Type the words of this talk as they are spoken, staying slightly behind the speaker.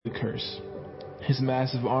curse. His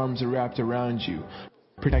massive arms are wrapped around you,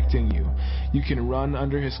 protecting you. You can run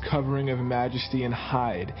under his covering of majesty and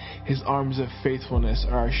hide. His arms of faithfulness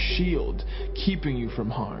are a shield, keeping you from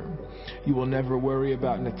harm. You will never worry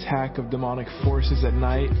about an attack of demonic forces at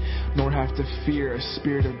night, nor have to fear a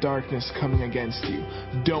spirit of darkness coming against you.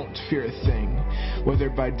 Don't fear a thing. Whether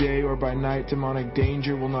by day or by night, demonic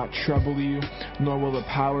danger will not trouble you, nor will the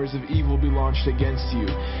powers of evil be launched against you.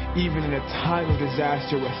 Even in a time of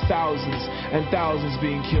disaster with thousands and thousands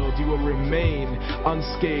being killed, you will remain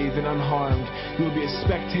unscathed and unharmed. You will be a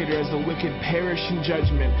spectator as the wicked perish in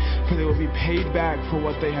judgment, for they will be paid back for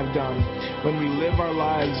what they have done. When we live our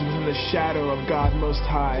lives within the shadow of God Most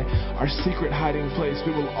High, our secret hiding place,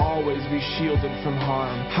 we will always be shielded from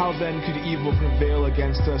harm. How then could evil prevail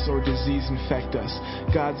against us or disease infect us?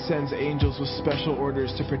 God sends angels with special orders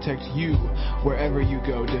to protect you wherever you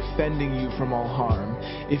go, defending you from all harm.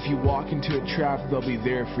 If you walk into a trap, they'll be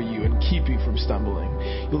there for you and keep you from stumbling.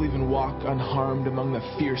 You'll even walk unharmed among the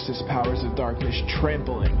fiercest powers of darkness,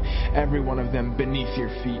 trampling every one of them beneath your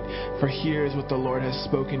feet. For here is what the Lord has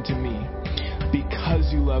spoken to me.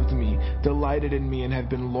 Because you loved me, delighted in me, and have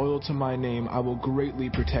been loyal to my name, I will greatly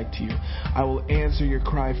protect you. I will answer your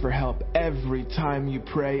cry for help every time you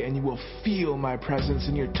pray, and you will feel my presence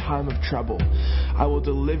in your time of trouble. I will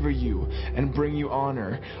deliver you and bring you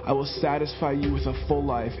honor. I will satisfy you with a full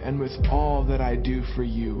life and with all that I do for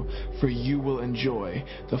you will enjoy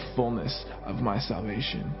the fullness of my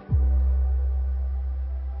salvation.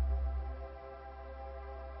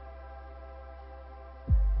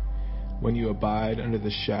 When you abide under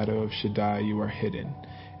the shadow of Shaddai, you are hidden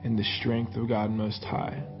in the strength of God Most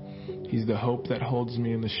High. He's the hope that holds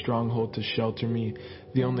me and the stronghold to shelter me,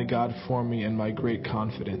 the only God for me and my great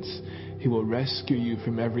confidence. He will rescue you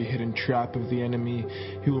from every hidden trap of the enemy.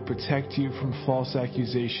 He will protect you from false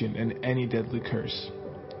accusation and any deadly curse.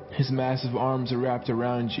 His massive arms are wrapped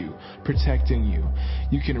around you, protecting you.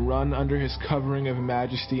 You can run under his covering of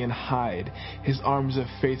majesty and hide. His arms of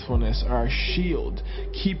faithfulness are a shield,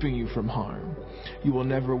 keeping you from harm. You will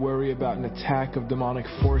never worry about an attack of demonic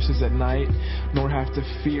forces at night, nor have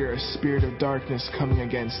to fear a spirit of darkness coming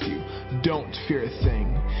against you. Don't fear a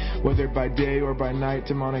thing. Whether by day or by night,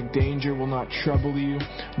 demonic danger will not trouble you,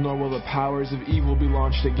 nor will the powers of evil be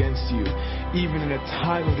launched against you. Even in a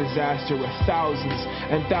time of disaster with thousands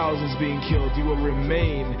and thousands being killed, you will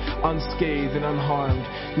remain unscathed and unharmed.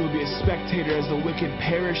 You will be a spectator as the wicked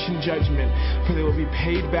perish in judgment, for they will be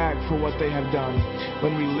paid back for what they have done.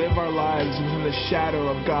 When we live our lives within the shadow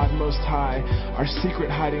of God Most High, our secret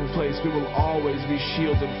hiding place, we will always be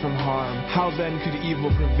shielded from harm. How then could evil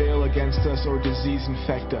prevail against us or disease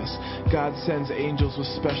infect us? God sends angels with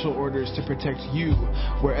special orders to protect you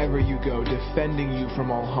wherever you go, defending you from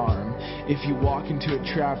all harm. If you walk into a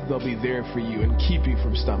trap, they'll be there for you and keep you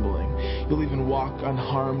from stumbling. You'll even walk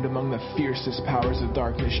unharmed among the fiercest powers of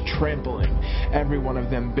darkness, trampling every one of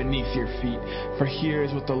them beneath your feet. For here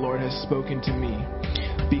is what the Lord has spoken to me.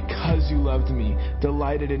 Because you loved me,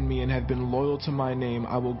 delighted in me, and have been loyal to my name,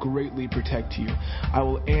 I will greatly protect you. I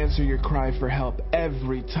will answer your cry for help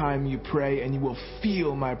every time you pray, and you will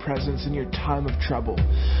feel my presence in your time of trouble.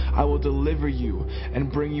 I will deliver you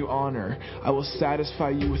and bring you honor. I will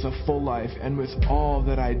satisfy you with a full life and with all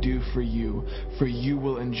that I do for you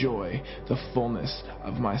will enjoy the fullness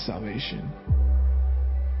of my salvation.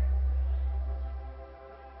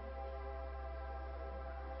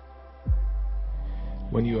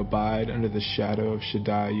 When you abide under the shadow of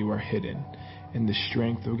Shaddai, you are hidden in the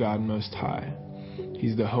strength of God Most High.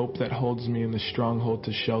 He's the hope that holds me and the stronghold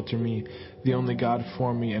to shelter me, the only God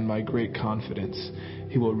for me and my great confidence.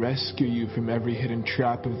 He will rescue you from every hidden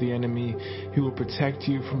trap of the enemy. He will protect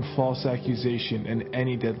you from false accusation and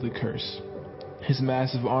any deadly curse. His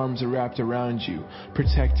massive arms are wrapped around you,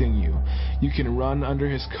 protecting you. You can run under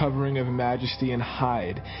his covering of majesty and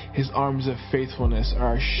hide. His arms of faithfulness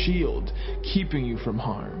are a shield, keeping you from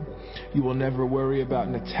harm. You will never worry about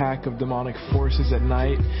an attack of demonic forces at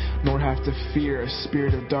night, nor have to fear a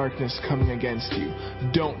spirit of darkness coming against you.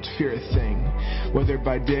 Don't fear a thing. Whether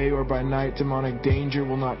by day or by night, demonic danger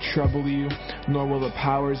will not trouble you, nor will the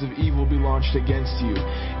powers of evil be launched against you.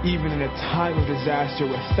 Even in a time of disaster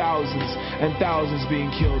with thousands and thousands being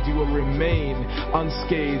killed, you will remain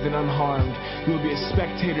unscathed and unharmed. You will be a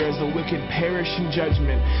spectator as the wicked perish in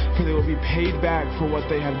judgment, for they will be paid back for what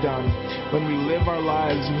they have done. When we live our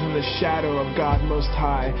lives within the the shadow of God Most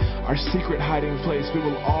High, our secret hiding place, we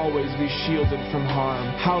will always be shielded from harm.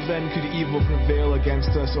 How then could evil prevail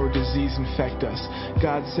against us or disease infect us?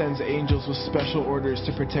 God sends angels with special orders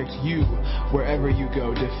to protect you wherever you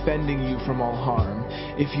go, defending you from all harm.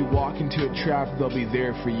 If you walk into a trap, they'll be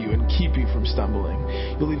there for you and keep you from stumbling.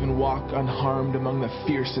 You'll even walk unharmed among the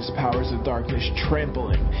fiercest powers of darkness,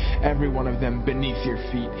 trampling every one of them beneath your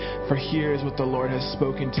feet. For here is what the Lord has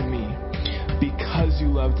spoken to me. Because you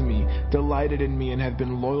loved me, delighted in me, and have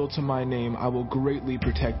been loyal to my name, I will greatly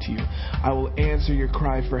protect you. I will answer your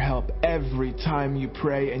cry for help every time you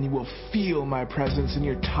pray, and you will feel my presence in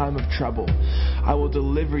your time of trouble. I will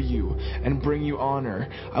deliver you and bring you honor.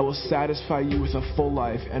 I will satisfy you with a full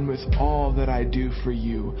life and with all that I do for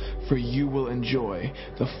you will enjoy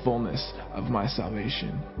the fullness of my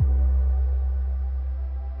salvation.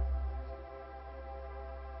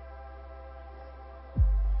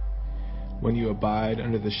 When you abide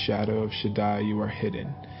under the shadow of Shaddai, you are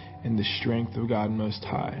hidden in the strength of God Most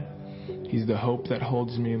High. He's the hope that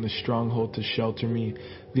holds me in the stronghold to shelter me,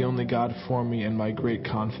 the only God for me and my great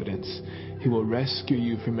confidence. He will rescue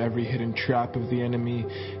you from every hidden trap of the enemy.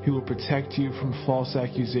 He will protect you from false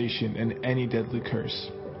accusation and any deadly curse.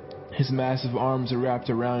 His massive arms are wrapped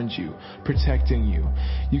around you, protecting you.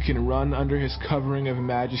 You can run under his covering of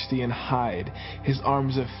majesty and hide. His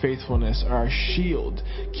arms of faithfulness are a shield,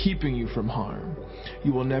 keeping you from harm.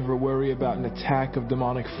 You will never worry about an attack of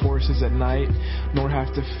demonic forces at night, nor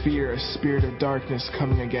have to fear a spirit of darkness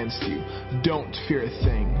coming against you. Don't fear a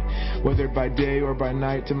thing. Whether by day or by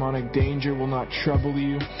night, demonic danger will not trouble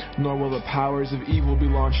you, nor will the powers of evil be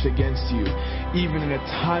launched against you. Even in a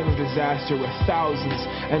time of disaster with thousands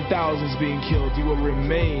and thousands being killed, you will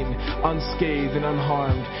remain unscathed and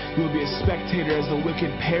unharmed. You will be a spectator as the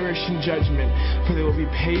wicked perish in judgment, for they will be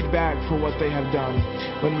paid back for what they have done.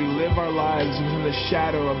 When we live our lives within the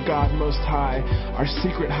shadow of God Most High, our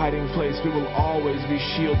secret hiding place, we will always be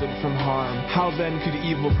shielded from harm. How then could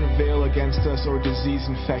evil prevail against us or disease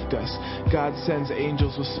infect us? God sends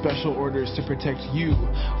angels with special orders to protect you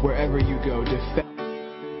wherever you go.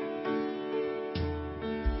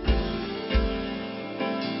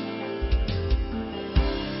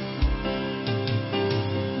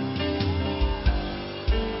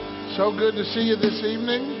 So good to see you this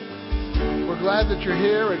evening. We're glad that you're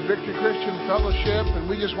here at Victory Christian Fellowship, and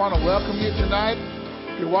we just want to welcome you tonight.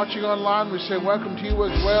 If you're watching online, we say welcome to you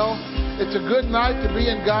as well. It's a good night to be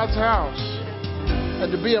in God's house and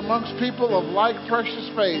to be amongst people of like precious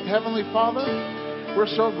faith. Heavenly Father, we're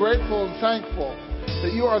so grateful and thankful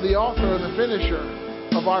that you are the author and the finisher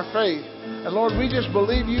of our faith. And Lord, we just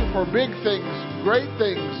believe you for big things, great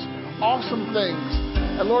things, awesome things.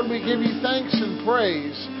 And Lord, we give you thanks and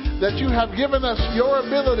praise that you have given us your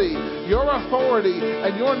ability, your authority,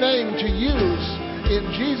 and your name to use. In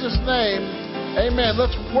Jesus' name, amen.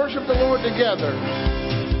 Let's worship the Lord together.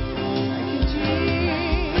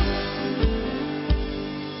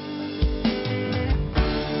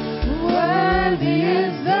 Worthy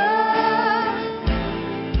is the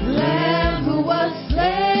Lamb who was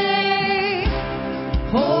slain.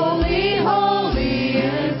 Holy, holy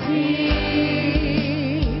is He.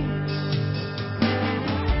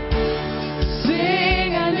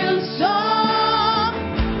 Sing a new song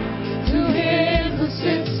to Him who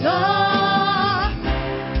sits on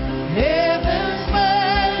heaven's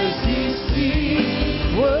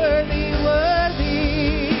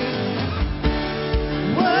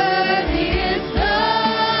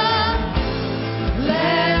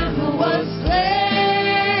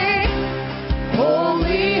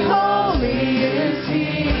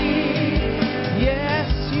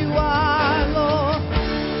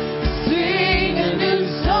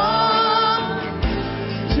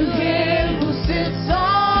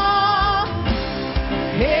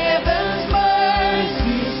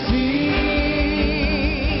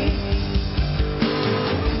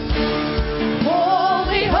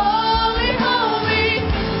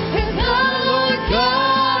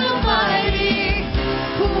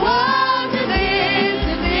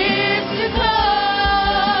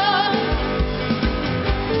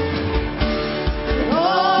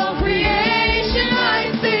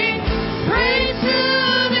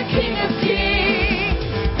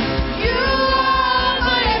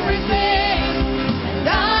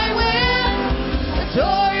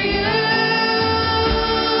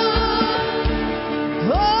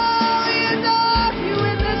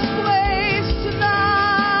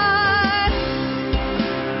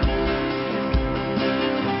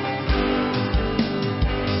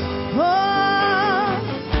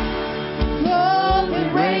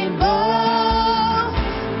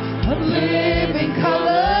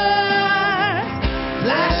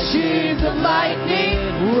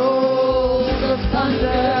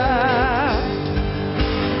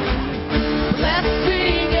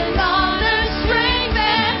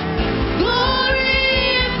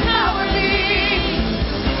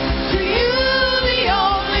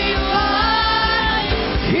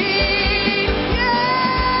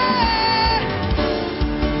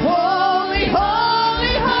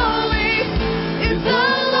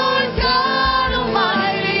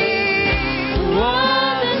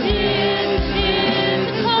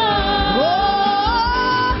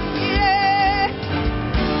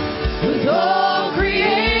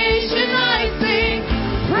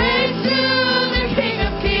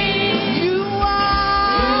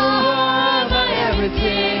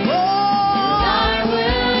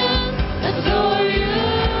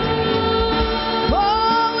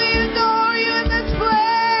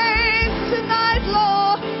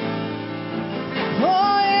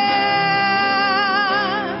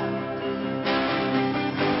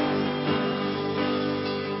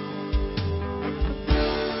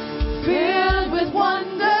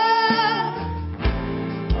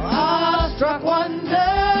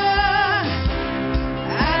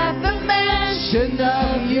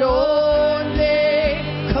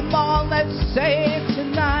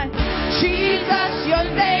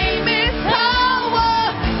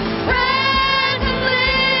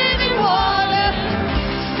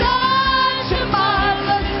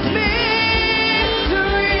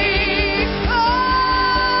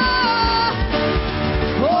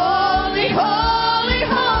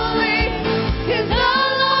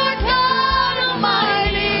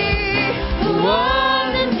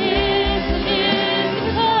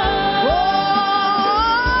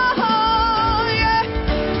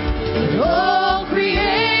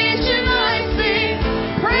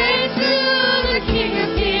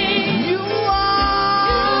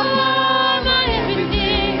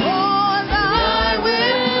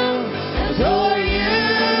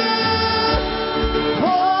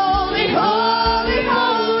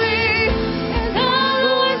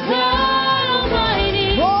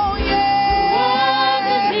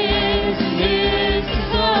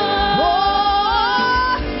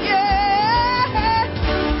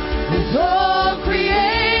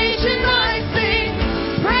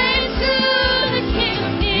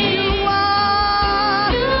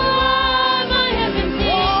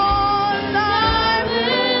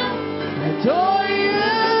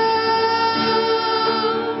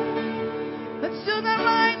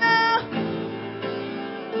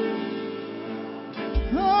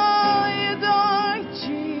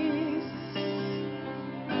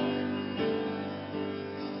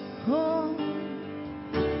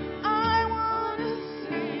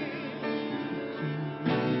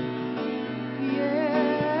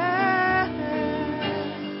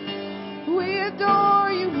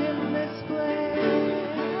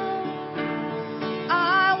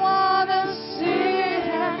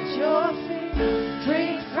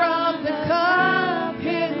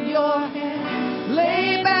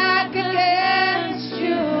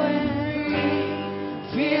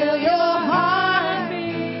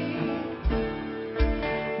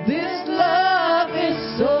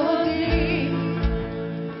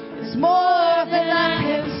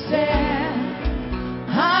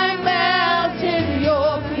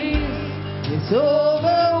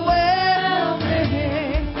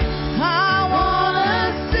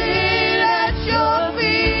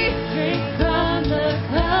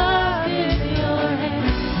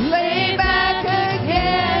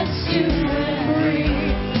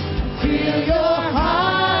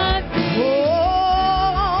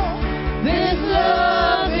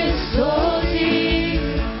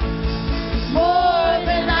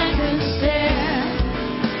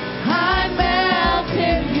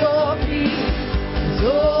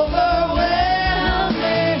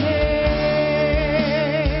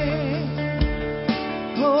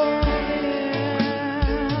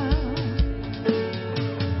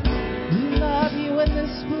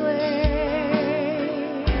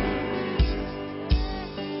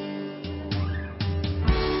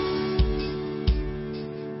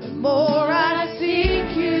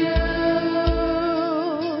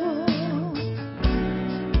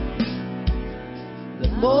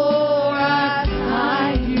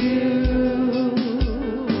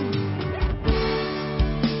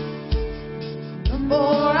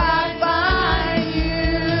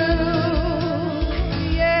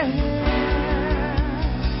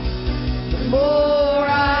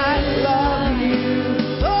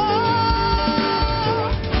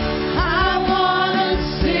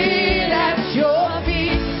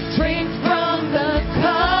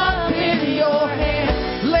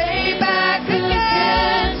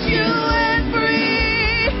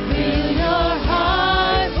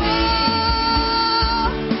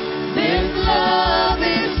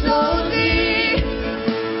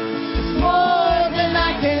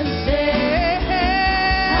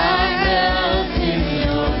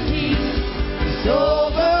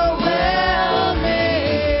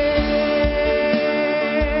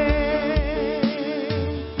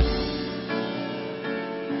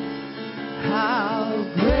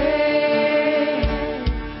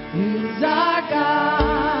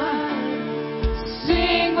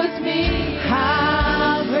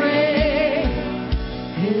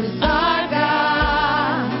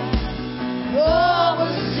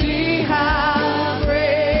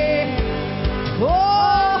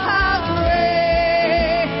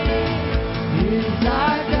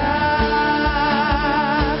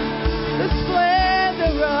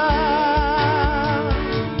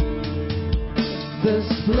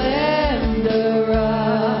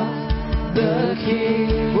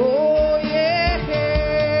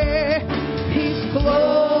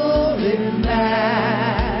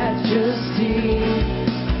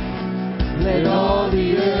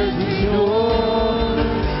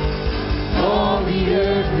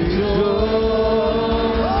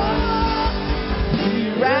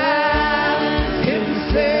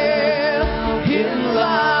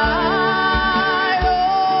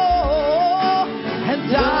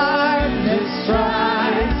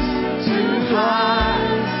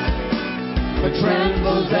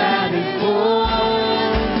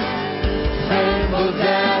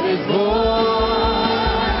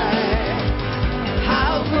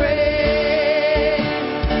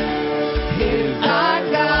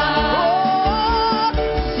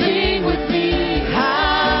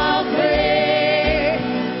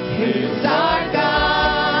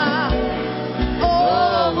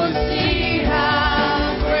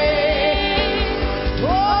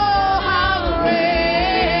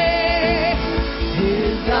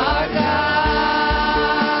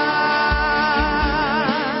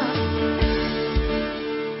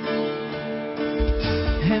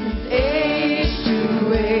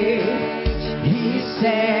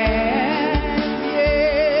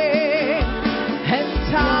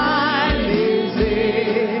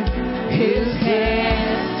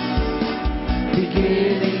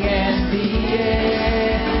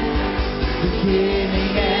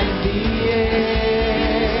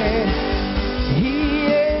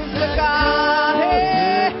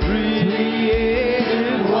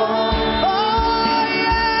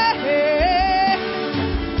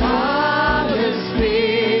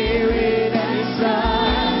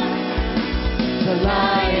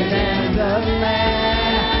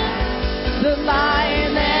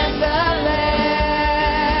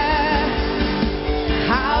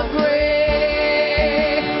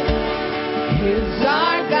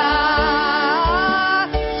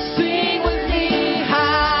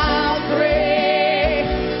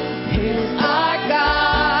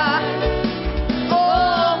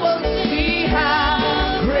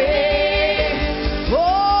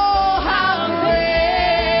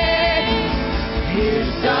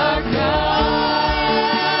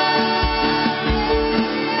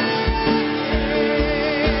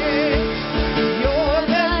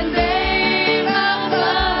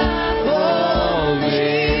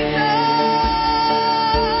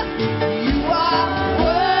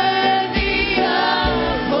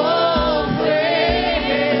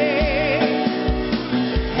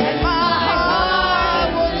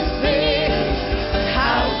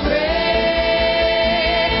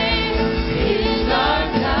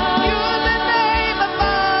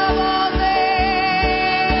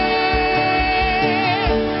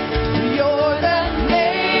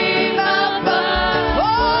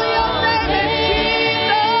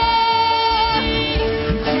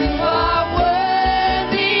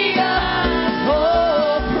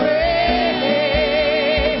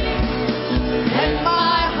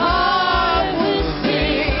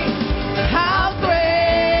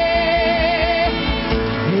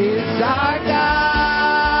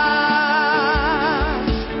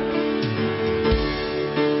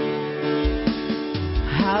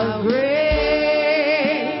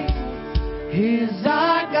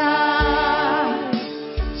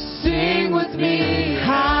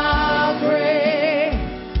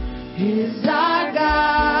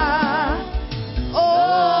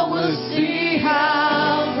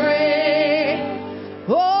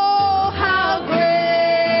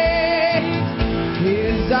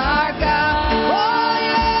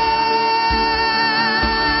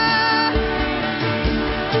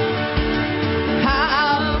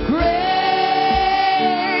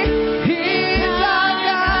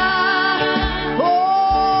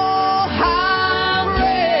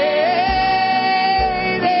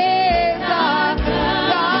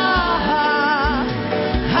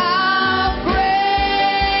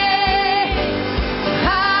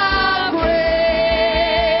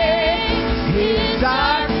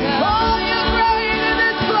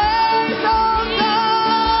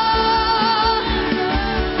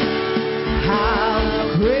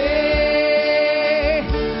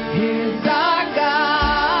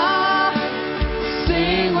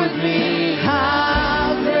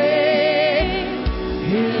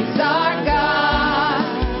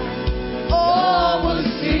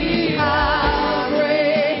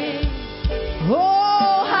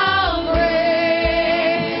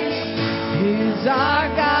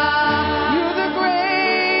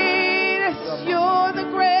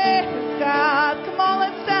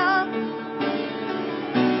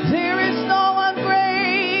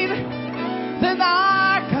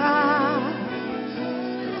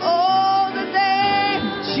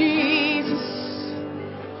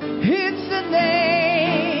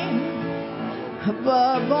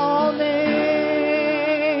above all names.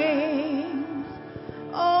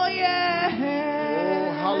 Oh, yeah.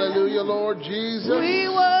 Oh, hallelujah, Lord Jesus. We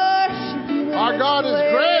worship you in Our this God is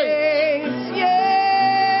place. great.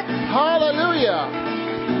 Yeah. Hallelujah.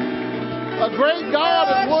 A great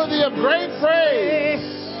God is worthy of great praise.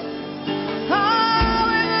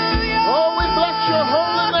 Hallelujah. Oh, we bless your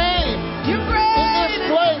holy name. You're great In this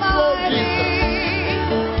and place, Lord mighty. Jesus.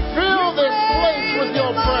 Fill this place with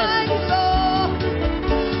your presence.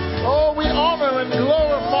 Oh, we honor and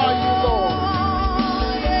glorify you, Lord.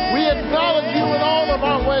 We acknowledge you in all of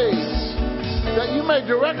our ways, that you may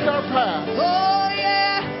direct our path. Oh,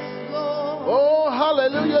 yes, Lord. Oh,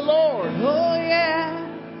 hallelujah, Lord. Oh, yeah.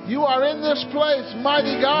 You are in this place,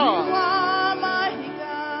 mighty You God. are mighty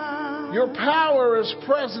God. Your power is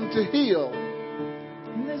present to heal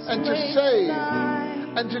In this and to place save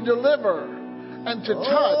tonight. and to deliver and to Oh,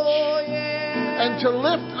 touch yeah. and to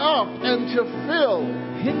lift up and to fill.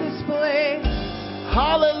 In this place.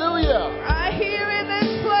 Hallelujah. Right here in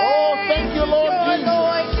this place. Oh, thank you, Lord your Jesus.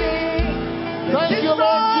 anointing. Thank you,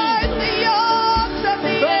 Lord Destroys Jesus. the yokes of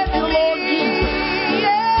the Thank you, enemy. Lord Jesus.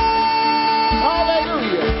 Yeah.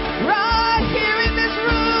 Hallelujah. Right here in this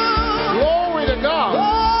room. Glory to God.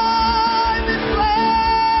 Oh, in this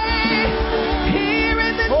place. Here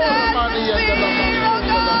in this atmosphere, oh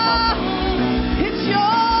God. It's your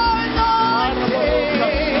anointing.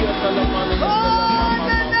 Oh, in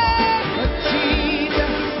the name of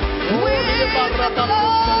Jesus. With the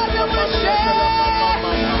blood that was shed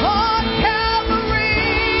on Calvary.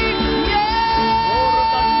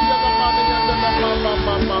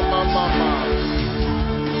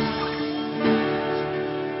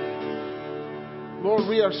 Lord,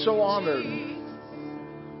 we are so honored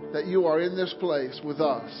that you are in this place with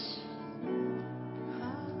us.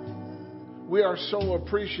 We are so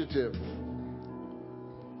appreciative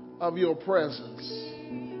of your presence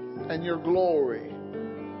and your glory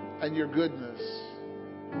and your goodness.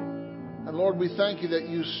 And Lord, we thank you that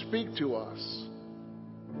you speak to us.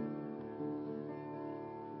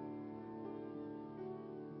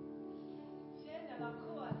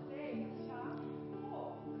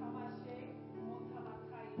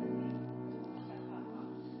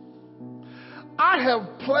 I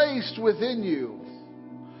have placed within you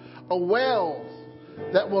a well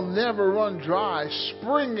that will never run dry,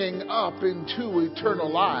 springing up into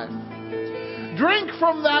eternal life. Drink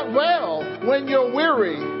from that well when you're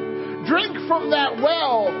weary. Drink from that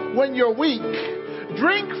well when you're weak.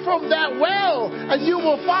 Drink from that well and you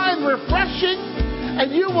will find refreshing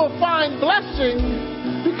and you will find blessing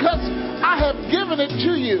because I have given it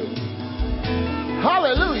to you.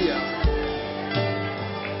 Hallelujah.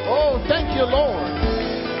 Oh, thank you, Lord.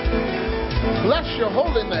 Bless your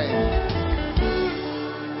holy name.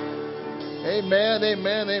 Amen,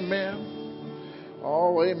 amen, amen.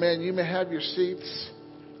 Oh, amen. You may have your seats.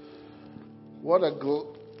 What a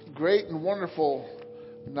great and wonderful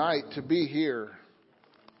night to be here.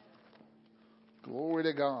 Glory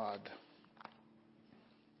to God.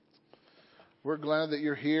 We're glad that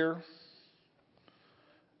you're here.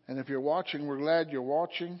 And if you're watching, we're glad you're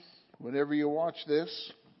watching. Whenever you watch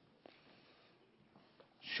this,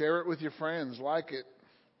 share it with your friends. Like it.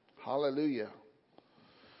 Hallelujah.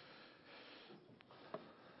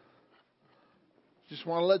 Just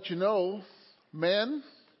want to let you know, men,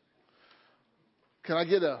 can I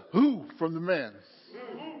get a whoo from the men?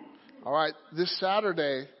 All right, this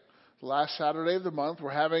Saturday, last Saturday of the month, we're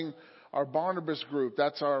having our Barnabas group.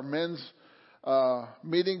 That's our men's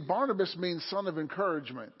meeting. Barnabas means son of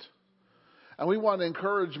encouragement. And we want to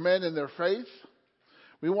encourage men in their faith.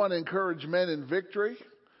 We want to encourage men in victory.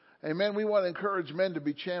 Amen. We want to encourage men to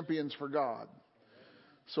be champions for God.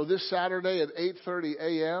 So this Saturday at 8:30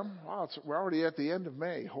 a.m. Wow, we're already at the end of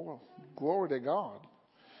May. Oh, glory to God.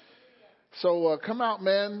 So come out,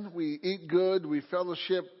 men. We eat good, we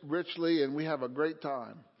fellowship richly, and we have a great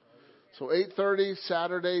time. So 8:30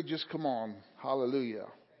 Saturday, just come on. Hallelujah.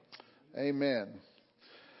 Amen.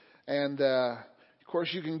 And of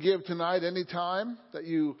course, you can give tonight anytime that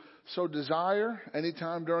you so desire,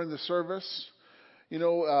 anytime during the service. You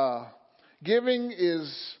know, giving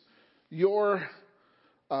is your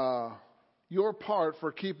part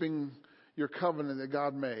for keeping your covenant that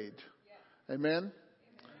God made. Amen.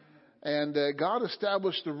 And God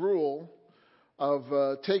established the rule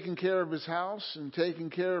of taking care of his house and taking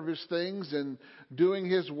care of his things and doing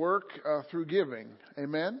his work through giving.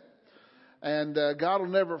 Amen. And God will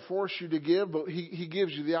never force you to give, but he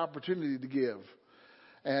gives you the opportunity to give.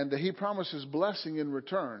 And he promises blessing in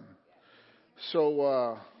return.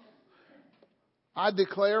 So I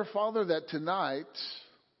declare, Father, that tonight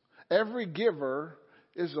every giver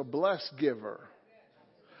is a blessed giver.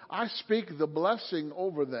 I speak the blessing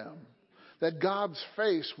over them, that God's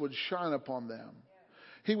face would shine upon them.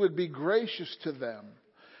 He would be gracious to them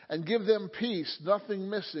and give them peace, nothing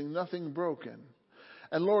missing, nothing broken.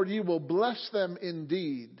 And Lord, you will bless them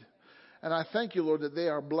indeed. And I thank you, Lord, that they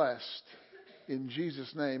are blessed. In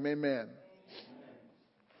Jesus' name, amen.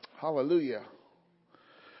 Hallelujah.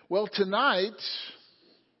 Well, tonight,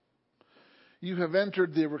 you have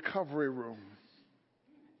entered the recovery room.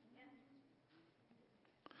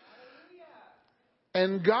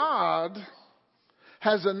 And God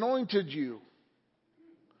has anointed you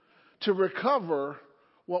to recover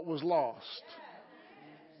what was lost.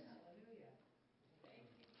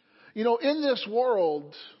 You know, in this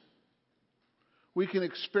world, we can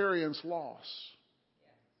experience loss.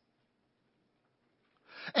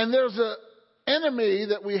 And there's an enemy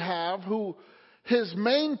that we have who his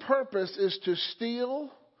main purpose is to steal,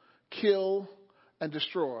 kill, and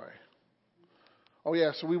destroy. Oh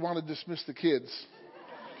yeah, so we want to dismiss the kids.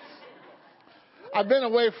 I've been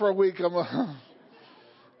away for a week.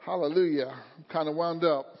 Hallelujah. I'm kind of wound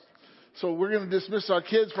up. So we're going to dismiss our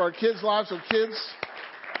kids for our kids' lives. So kids,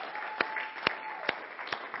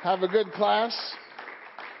 have a good class.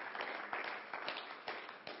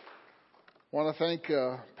 I want to thank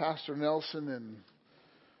Pastor Nelson and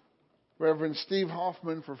Reverend Steve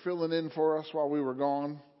Hoffman for filling in for us while we were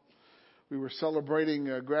gone. We were celebrating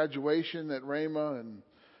graduation at Rhema and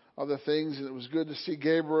other things, and it was good to see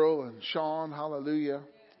Gabriel and Sean, hallelujah,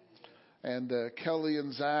 and Kelly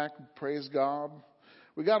and Zach, praise God.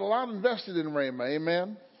 We got a lot invested in Rhema,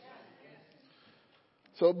 amen?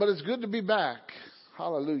 So, but it's good to be back,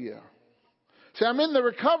 hallelujah. See, I'm in the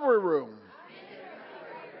recovery room.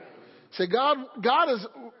 Say, God has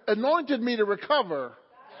anointed me to recover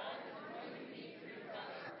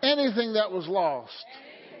anything that was lost.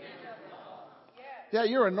 Yeah,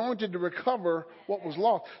 you're anointed to recover what was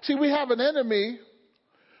lost. See, we have an enemy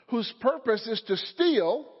whose purpose is to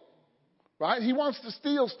steal, right? He wants to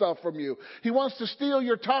steal stuff from you. He wants to steal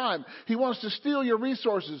your time. He wants to steal your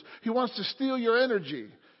resources. He wants to steal your energy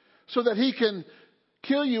so that he can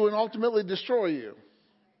kill you and ultimately destroy you.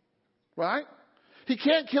 Right? He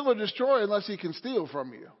can't kill or destroy unless he can steal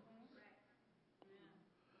from you.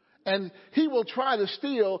 And he will try to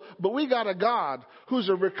steal, but we got a God who's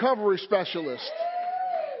a recovery specialist.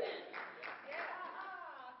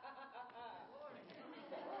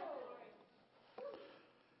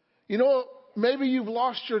 You know, maybe you've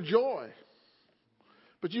lost your joy,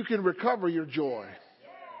 but you can recover your joy.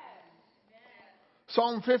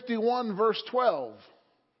 Psalm 51, verse 12.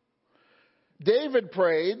 David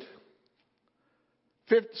prayed,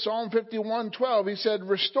 Psalm 51:12, he said,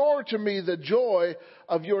 "Restore to me the joy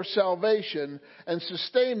of your salvation and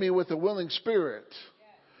sustain me with a willing spirit."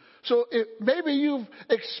 So if maybe you've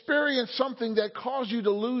experienced something that caused you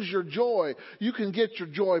to lose your joy, you can get your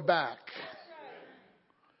joy back.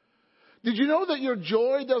 Did you know that your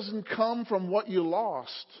joy doesn't come from what you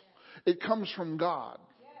lost? It comes from God.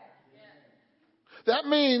 That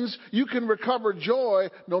means you can recover joy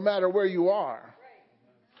no matter where you are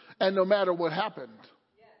and no matter what happened.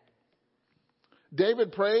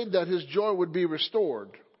 David prayed that his joy would be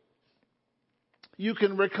restored. You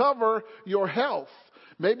can recover your health.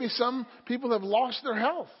 Maybe some people have lost their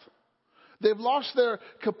health. They've lost their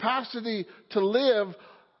capacity to live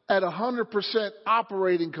at 100%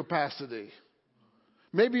 operating capacity.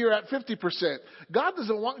 Maybe you're at 50%. God's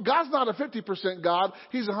not a 50% God.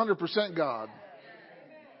 He's a 100% God.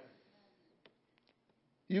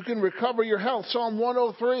 You can recover your health. Psalm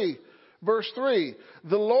 103, verse 3.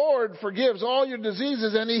 The Lord forgives all your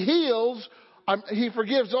diseases and He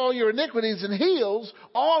forgives all your iniquities and heals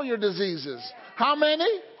all your diseases. How many?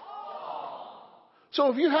 So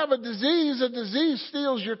if you have a disease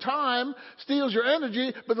steals your time, steals your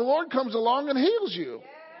energy, but the Lord comes along and heals you.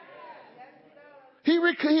 He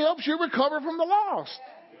helps you recover from the lost.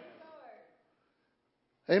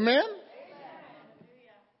 Amen?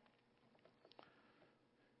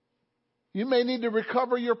 You may need to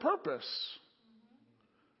recover your purpose.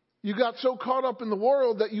 You got so caught up in the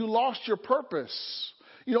world that you lost your purpose.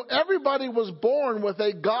 You know, everybody was born with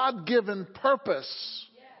a God-given purpose.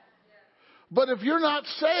 But if you're not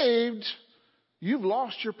saved, you've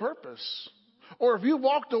lost your purpose. Or if you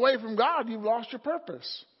walked away from God, you've lost your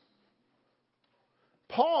purpose.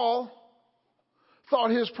 Paul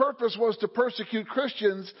thought his purpose was to persecute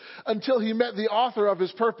Christians until he met the author of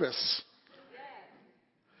his purpose.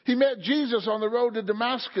 He met Jesus on the road to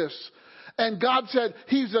Damascus. And God said,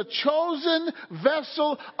 He's a chosen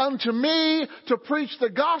vessel unto me to preach the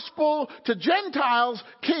gospel to Gentiles,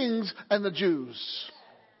 kings, and the Jews.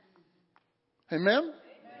 Amen?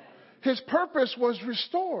 His purpose was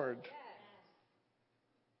restored.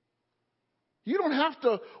 You don't have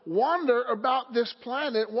to wander about this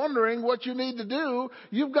planet wondering what you need to do.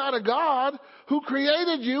 You've got a God who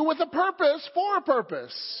created you with a purpose for a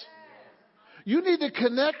purpose. You need to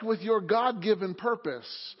connect with your God-given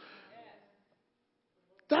purpose.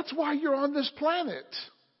 That's why you're on this planet.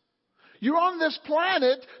 You're on this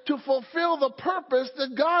planet to fulfill the purpose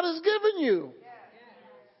that God has given you.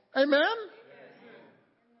 Amen?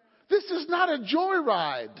 This is not a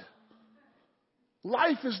joyride.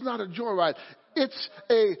 Life is not a joyride. It's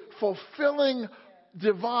a fulfilling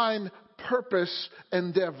divine purpose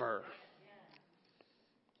endeavor.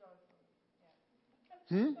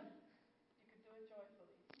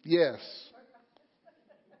 Yes.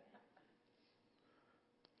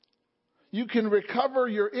 You can recover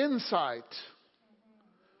your insight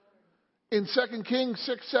in 2 Kings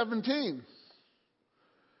 6:17.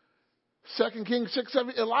 2 Kings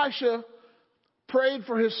 6:17. Elisha prayed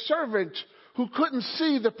for his servant who couldn't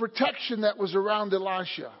see the protection that was around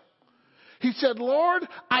Elisha. He said, Lord,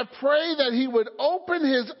 I pray that he would open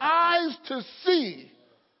his eyes to see.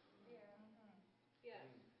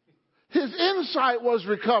 His insight was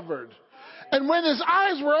recovered. And when his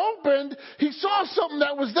eyes were opened, he saw something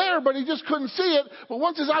that was there, but he just couldn't see it. But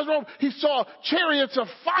once his eyes were open, he saw chariots of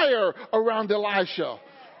fire around Elisha.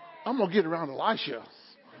 I'm going to get around Elisha.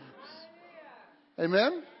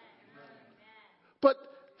 Amen? But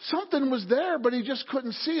something was there, but he just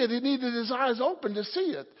couldn't see it. He needed his eyes open to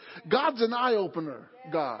see it. God's an eye opener,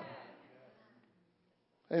 God.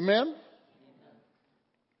 Amen?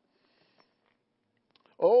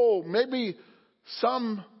 Oh, maybe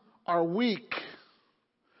some are weak.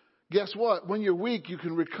 Guess what? When you're weak, you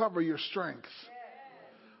can recover your strength.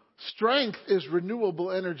 Strength is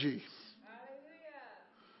renewable energy.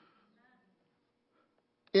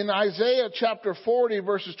 In Isaiah chapter 40,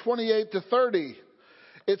 verses 28 to 30,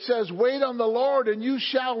 it says, wait on the Lord and you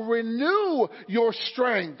shall renew your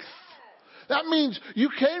strength. That means you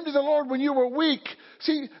came to the Lord when you were weak.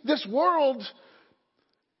 See, this world,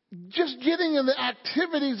 just getting in the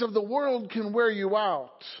activities of the world can wear you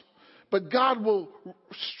out. But God will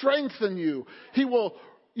strengthen you.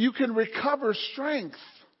 You can recover strength.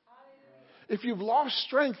 If you've lost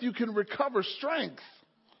strength, you can recover strength.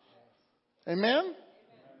 Amen?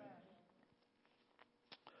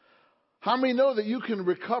 How many know that you can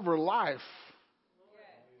recover life?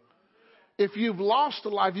 If you've lost a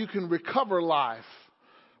life, you can recover life.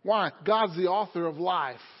 Why? God's the author of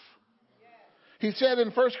life. He said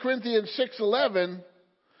in 1 Corinthians 6:11,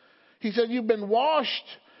 he said, you've been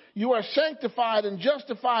washed, you are sanctified and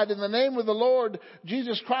justified in the name of the Lord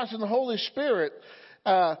Jesus Christ and the Holy Spirit.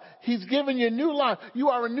 He's given you new life. You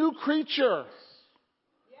are a new creature.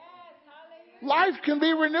 Life can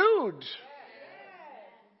be renewed.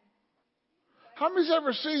 How many's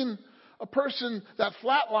ever seen a person that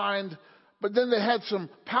flatlined, but then they had some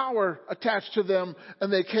power attached to them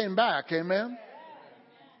and they came back? Amen?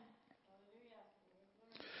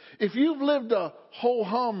 If you've lived a whole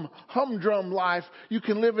humdrum life, you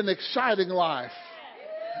can live an exciting life.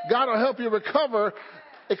 God will help you recover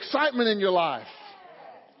excitement in your life.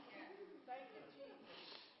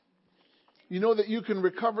 You know that you can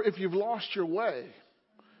recover if you've lost your way.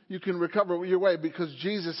 You can recover your way because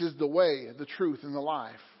Jesus is the way, the truth, and the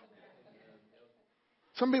life.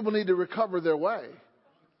 Some people need to recover their way.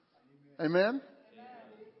 Amen?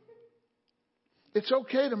 It's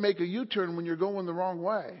okay to make a U-turn when you're going the wrong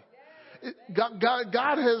way.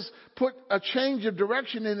 God has put a change of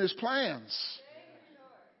direction in His plans.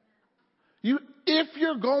 If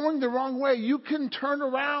you're going the wrong way, you can turn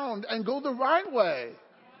around and go the right way.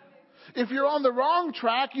 If you're on the wrong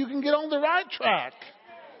track, you can get on the right track.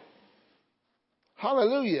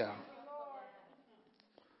 Hallelujah.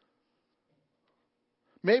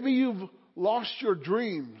 Maybe you've lost your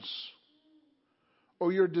dreams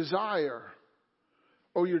or your desire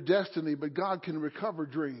or your destiny, but God can recover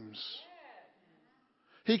dreams.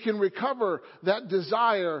 He can recover that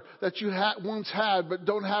desire that you once had but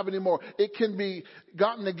don't have anymore. It can be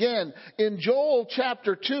gotten again. In Joel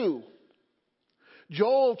chapter 2,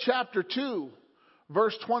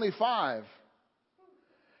 verse 25,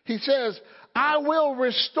 he says, I will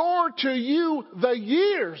restore to you the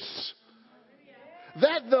years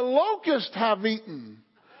that the locusts have eaten,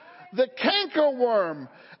 the cankerworm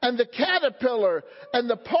and the caterpillar and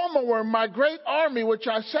the palmerworm, my great army which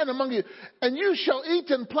I sent among you, and you shall eat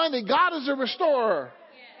in plenty. God is a restorer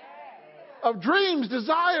of dreams,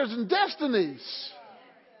 desires, and destinies.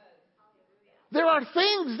 There are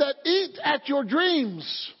things that eat at your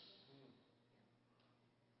dreams,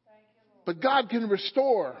 but God can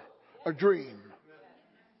restore a dream.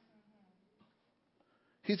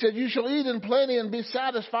 He said, you shall eat in plenty and be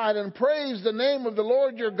satisfied and praise the name of the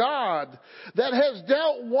Lord your God that has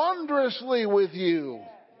dealt wondrously with you.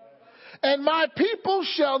 And my people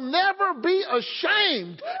shall never be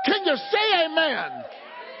ashamed. Can you say amen?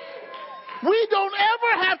 We don't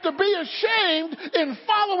ever have to be ashamed in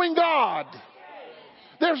following God.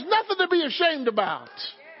 There's nothing to be ashamed about.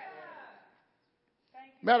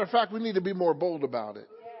 Matter of fact, we need to be more bold about it.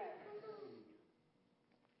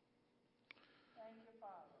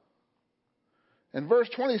 In verse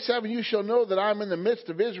 27, you shall know that I am in the midst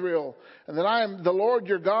of Israel, and that I am the Lord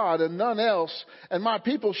your God, and none else, and my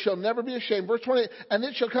people shall never be ashamed. Verse 20, and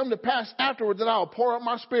it shall come to pass afterward that I will pour out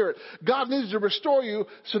my spirit. God needs to restore you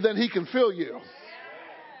so that he can fill you.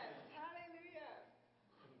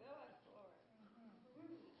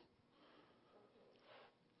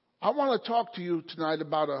 I want to talk to you tonight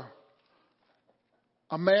about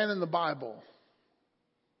a man in the Bible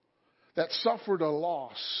that suffered a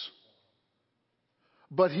loss,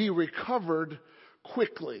 but he recovered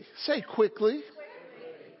quickly. Say quickly.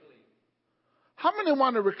 How many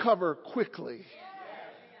want to recover quickly?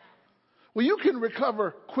 Well, you can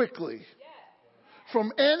recover quickly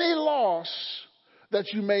from any loss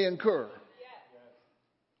that you may incur.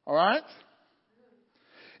 All right?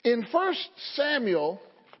 In 1 Samuel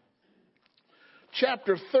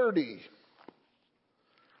chapter 30,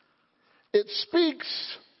 it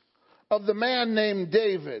speaks of the man named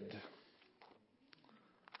David.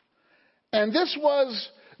 And this was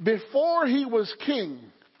before he was king.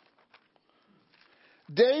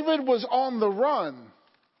 David was on the run.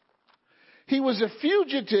 He was a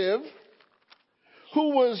fugitive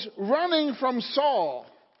who was running from Saul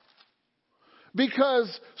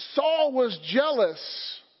because Saul was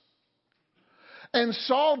jealous. And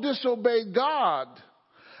Saul disobeyed God.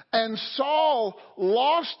 And Saul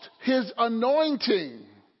lost his anointing.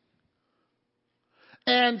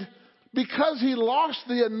 And because he lost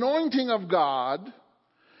the anointing of God,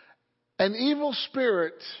 an evil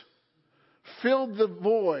spirit filled the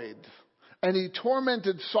void, and he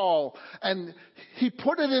tormented Saul, and he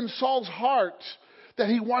put it in Saul's heart that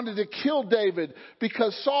he wanted to kill David,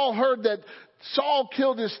 because Saul heard that Saul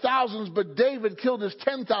killed his thousands, but David killed his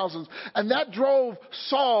 10,000s, and that drove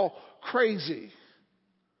Saul crazy.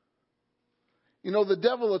 You know, the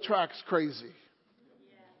devil attracts crazy.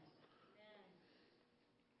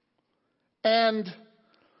 And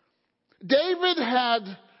David had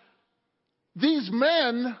these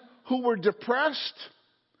men who were depressed,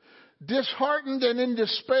 disheartened, and in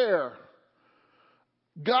despair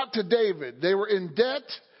got to David. They were in debt,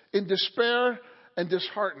 in despair, and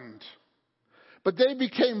disheartened. But they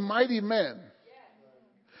became mighty men.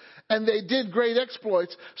 And they did great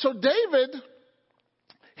exploits. So David,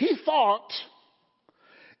 he thought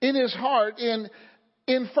in his heart, in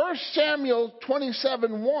 1 Samuel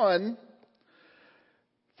 27:1,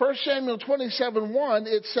 1 Samuel 27:1,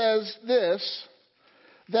 it says this,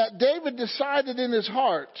 that David decided in his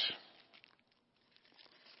heart.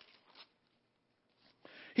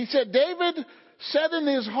 He said, David said in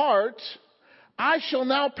his heart, I shall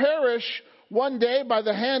now perish one day by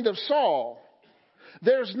the hand of Saul.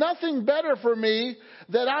 There's nothing better for me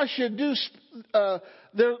that I should do.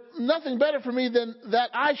 There's nothing better for me than that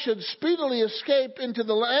I should speedily escape into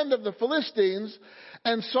the land of the Philistines,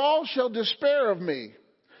 and Saul shall despair of me.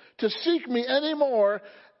 To seek me any more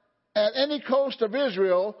at any coast of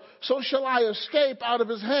Israel, so shall I escape out of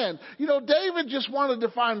his hand. You know, David just wanted to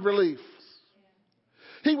find relief.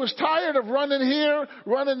 He was tired of running here,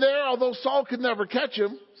 running there, although Saul could never catch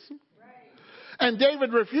him. And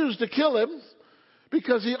David refused to kill him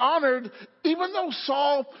because he honored, even though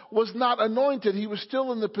Saul was not anointed, he was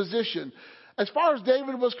still in the position. As far as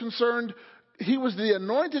David was concerned, he was the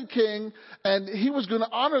anointed king, and he was going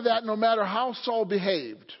to honor that no matter how Saul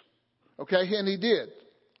behaved. Okay, and he did.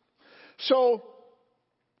 So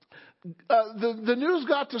the news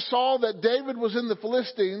got to Saul that David was in the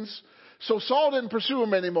Philistines, so Saul didn't pursue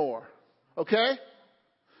him anymore. Okay?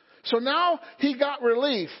 So now he got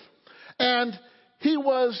relief. And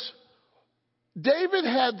David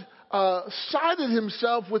had sided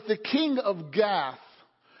himself with the king of Gath.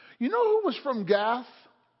 You know who was from Gath?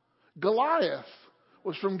 Goliath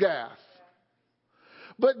was from Gath.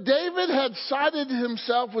 But David had sided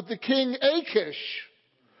himself with the king Achish,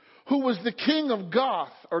 who was the king of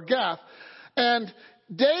Gath. And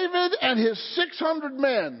David and his 600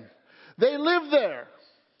 men, they lived there.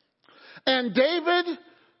 And David,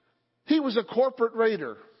 he was a corporate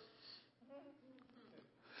raider.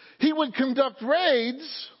 He would conduct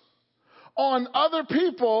raids on other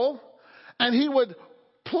people, and he would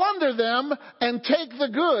plunder them and take the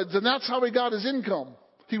goods. And that's how he got his income.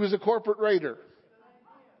 He was a corporate raider.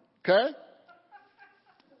 Okay?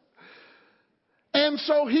 And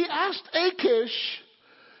so he asked Achish,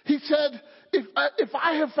 he said, if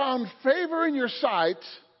I have found favor in your sight,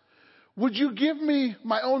 would you give me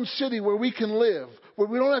my own city where we can live, where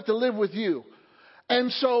we don't have to live with you?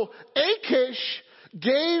 And so Achish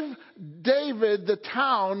gave David the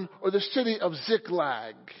town or the city of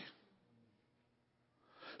Ziklag.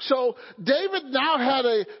 So David now had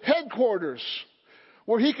a headquarters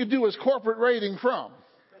where he could do his corporate raiding from.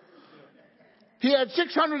 He had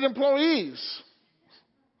 600 employees.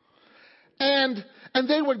 And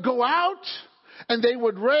they would go out and they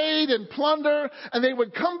would raid and plunder and they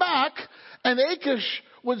would come back and Achish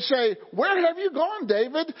would say, where have you gone,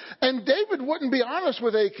 David? And David wouldn't be honest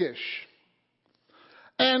with Achish.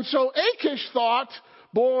 And so Achish thought,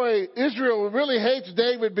 boy, Israel really hates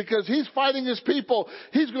David because he's fighting his people.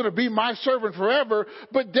 He's going to be my servant forever.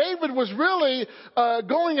 But David was really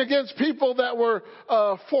going against people that were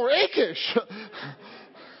for Achish.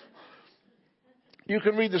 You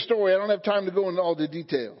can read the story. I don't have time to go into all the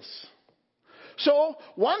details. So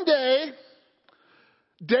one day,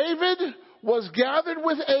 David was gathered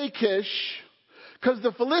with Achish because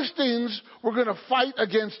the Philistines were going to fight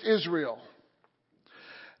against Israel.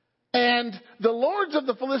 And the lords of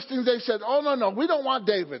the Philistines, they said, oh, no, we don't want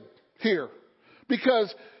David here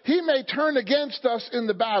because he may turn against us in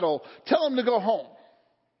the battle. Tell him to go home.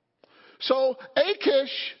 So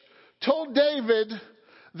Achish told David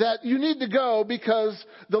that you need to go because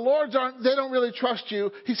the lords they don't really trust you.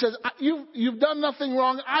 He says, you've done nothing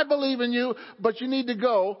wrong. I believe in you, but you need to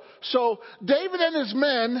go. So David and his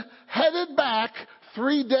men headed back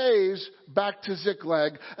 3 days back to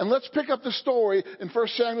Ziklag. And let's pick up the story in 1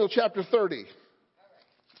 Samuel chapter 30.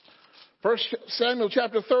 1 Samuel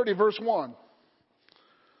chapter 30, verse 1.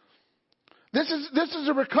 This is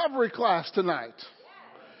a recovery class tonight.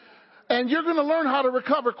 And you're going to learn how to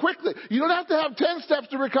recover quickly. You don't have to have 10 steps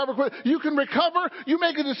to recover quickly. You can recover. You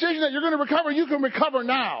make a decision that you're going to recover. You can recover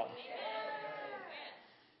now.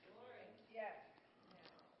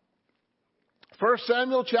 1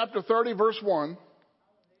 Samuel chapter 30, verse 1.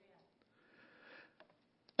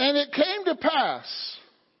 And it came to pass,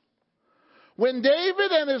 when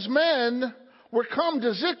David and his men were come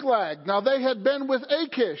to Ziklag, now they had been with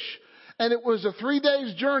Achish, and it was a 3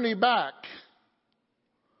 days journey back.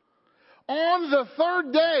 On the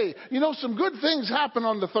third day, some good things happen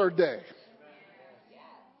on the third day.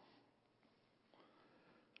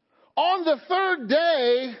 On the third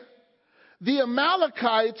day, the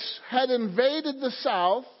Amalekites had invaded the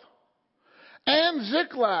south and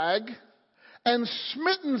Ziklag and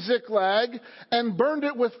smitten Ziklag and burned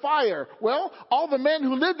it with fire. Well, all the men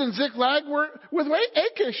who lived in Ziklag were with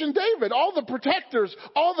Achish and David, all the protectors,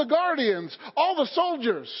 all the guardians, all the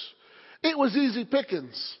soldiers. It was easy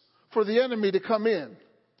pickings for the enemy to come in.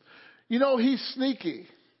 He's sneaky.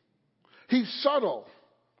 He's subtle,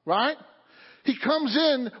 right? He comes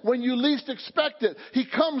in when you least expect it. He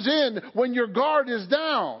comes in when your guard is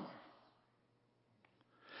down.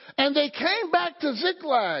 And they came back to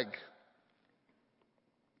Ziklag.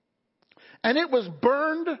 And it was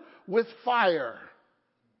burned with fire.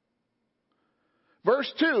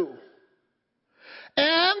 Verse 2.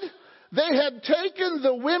 And they had taken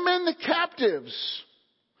the women captives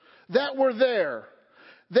that were there.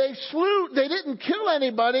 They didn't kill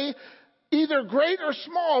anybody, either great or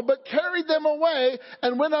small, but carried them away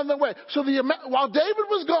and went on their way. So while David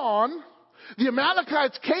was gone, the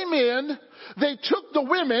Amalekites came in, they took the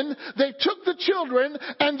women, they took the children,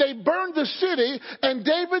 and they burned the city, and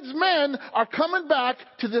David's men are coming back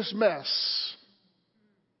to this mess.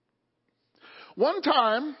 One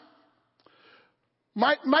time,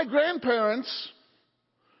 my grandparents,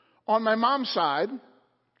 on my mom's side,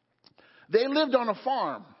 they lived on a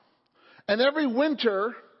farm. And every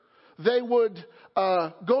winter, they would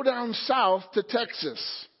go down south to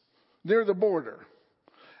Texas, near the border.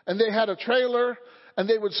 And they had a trailer, and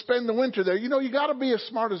they would spend the winter there. You got to be as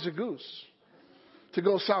smart as a goose to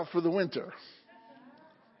go south for the winter.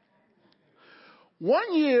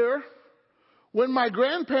 One year, when my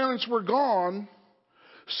grandparents were gone,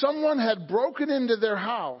 someone had broken into their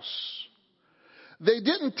house. They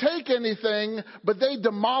didn't take anything, but they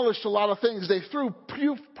demolished a lot of things. They threw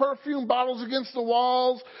perfume bottles against the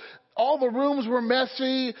walls. All the rooms were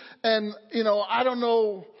messy. And, I don't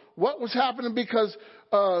know what was happening because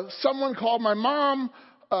someone called my mom,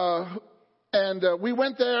 and we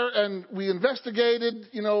went there and we investigated,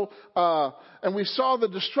 and we saw the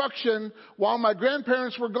destruction. While my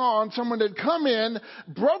grandparents were gone, someone had come in,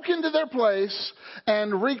 broke into their place,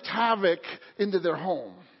 and wreaked havoc into their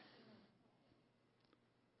home.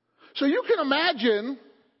 So you can imagine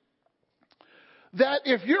that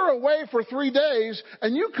if you're away for 3 days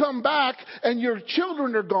and you come back and your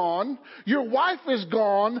children are gone, your wife is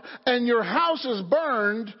gone, and your house is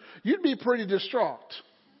burned, you'd be pretty distraught.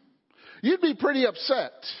 You'd be pretty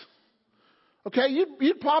upset. Okay?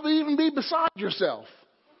 You'd probably even be beside yourself.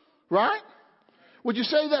 Right? Would you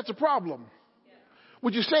say that's a problem?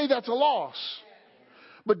 Would you say that's a loss?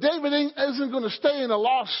 But David isn't going to stay in a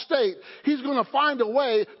lost state. He's going to find a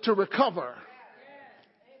way to recover.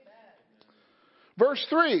 Verse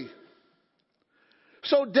 3.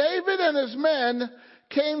 So David and his men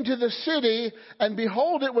came to the city, and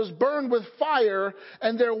behold, it was burned with fire,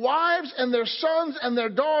 and their wives and their sons and their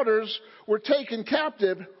daughters were taken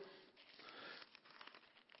captive.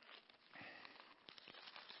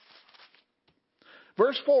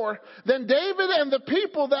 Verse 4, then David and the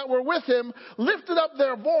people that were with him lifted up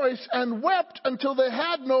their voice and wept until they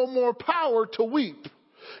had no more power to weep.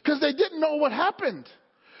 Because they didn't know what happened.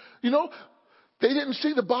 You know, they didn't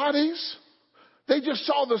see the bodies. They just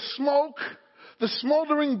saw the smoke, the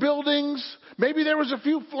smoldering buildings. Maybe there was a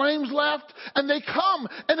few flames left. And they come,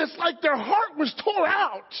 and it's like their heart was tore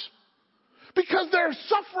out. Because they're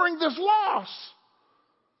suffering this loss.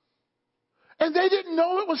 And they didn't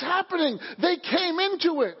know it was happening. They came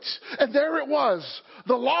into it. And there it was.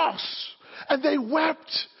 The loss. And they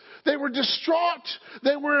wept. They were distraught.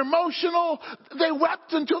 They were emotional. They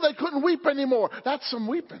wept until they couldn't weep anymore. That's some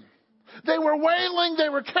weeping. They were wailing. They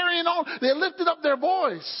were carrying on. They lifted up their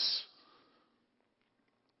voice.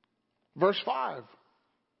 Verse 5.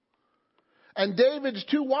 And David's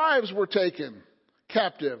 2 wives were taken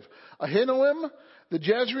captive. Ahinoam, the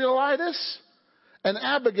Jezreelitess, and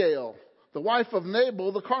Abigail, the wife of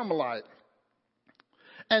Nabal the Carmelite.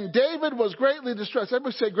 And David was greatly distressed.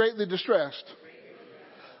 Everybody say greatly distressed.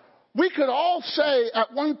 We could all say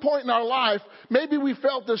at one point in our life, maybe we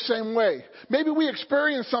felt the same way. Maybe we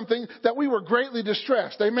experienced something that we were greatly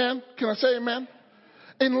distressed. Amen? Can I say amen?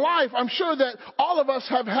 In life, I'm sure that all of us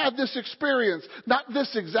have had this experience. Not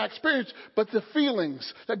this exact experience, but the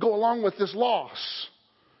feelings that go along with this loss.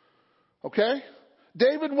 Okay?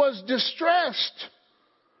 David was distressed.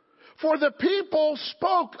 For the people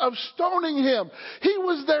spoke of stoning him. He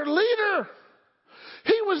was their leader.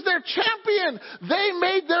 He was their champion. They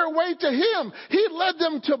made their way to him. He led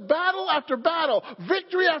them to battle after battle,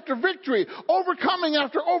 victory after victory, overcoming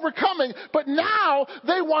after overcoming. But now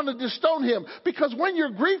they wanted to stone him. Because when your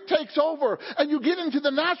grief takes over and you get into the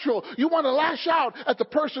natural, you want to lash out at the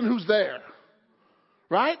person who's there.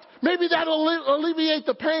 Right? Maybe that'll alleviate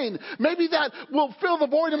the pain. Maybe that will fill the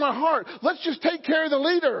void in my heart. Let's just take care of the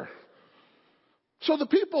leader. So the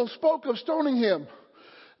people spoke of stoning him.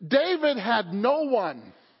 David had no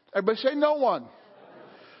one. Everybody say no one.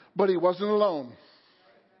 But he wasn't alone.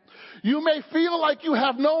 You may feel like you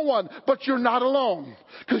have no one, but you're not alone.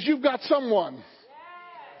 Because you've got someone.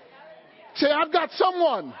 Say, I've got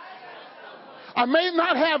someone. I may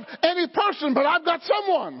not have any person, but I've got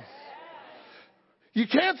someone. You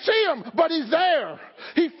can't see him, but he's there.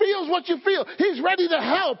 He feels what you feel. He's ready to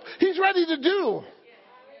help. He's ready to do.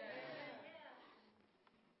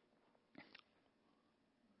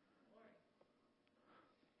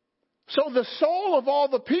 So the soul of all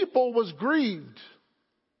the people was grieved.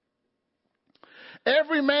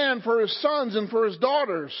 Every man for his sons and for his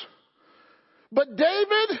daughters. But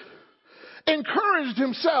David encouraged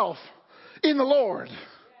himself in the Lord.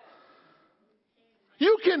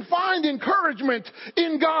 You can find encouragement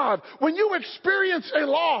in God when you experience a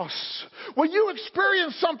loss, when you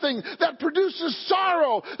experience something that produces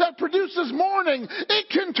sorrow, that produces mourning. It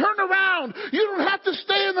can turn around. You don't have to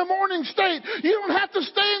stay in the mourning state. You don't have to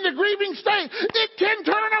stay in the grieving state. It can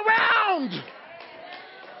turn around.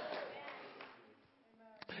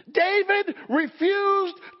 David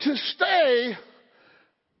refused to stay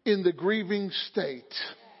in the grieving state.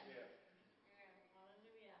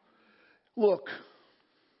 Look.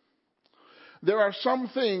 There are some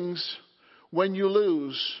things when you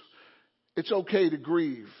lose, it's okay to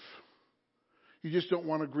grieve. You just don't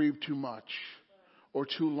want to grieve too much or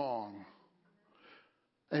too long.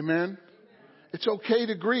 Amen? It's okay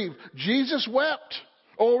to grieve. Jesus wept.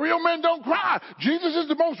 Oh, real men don't cry. Jesus is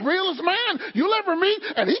the most realest man you'll ever meet,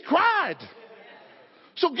 and he cried.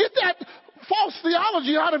 So get that false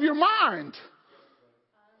theology out of your mind.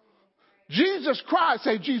 Jesus cried.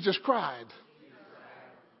 Say, Jesus cried.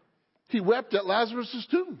 He wept at Lazarus'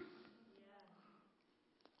 tomb.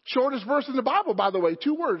 Shortest verse in the Bible, by the way.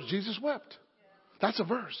 2 words. Jesus wept. That's a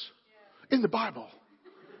verse in the Bible.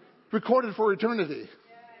 Recorded for eternity.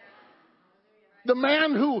 The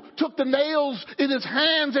man who took the nails in his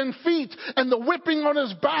hands and feet and the whipping on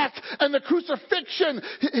his back and the crucifixion.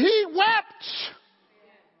 He wept.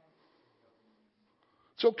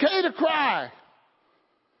 It's okay to cry.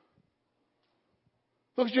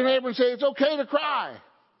 Look at your neighbor and say, it's okay to cry.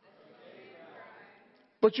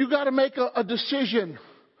 But you got to make a decision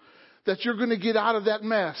that you're going to get out of that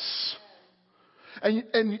mess.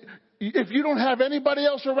 And if you don't have anybody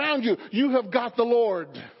else around you, you have got the Lord.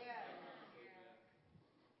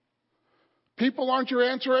 People aren't your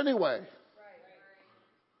answer anyway.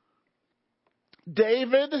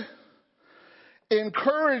 David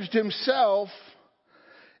encouraged himself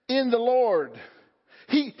in the Lord.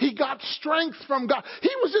 He got strength from God. He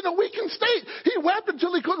was in a weakened state. He wept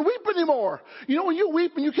until he couldn't weep anymore. You know, when you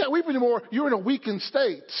weep and you can't weep anymore, you're in a weakened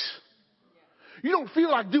state. You don't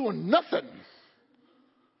feel like doing nothing.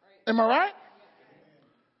 Am I right?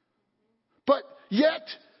 But yet,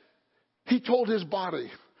 he told his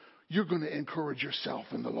body, you're going to encourage yourself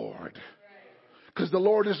in the Lord. Because the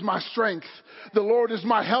Lord is my strength. The Lord is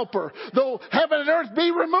my helper. Though heaven and earth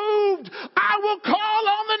be removed, I will call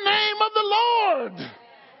on the name of the Lord.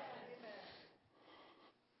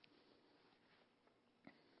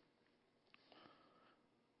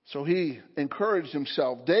 So he encouraged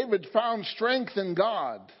himself. David found strength in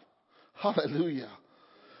God. Hallelujah.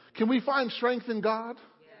 Can we find strength in God?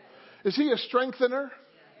 Is he a strengthener?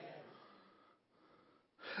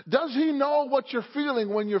 Does he know what you're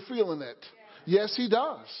feeling when you're feeling it? Yes, he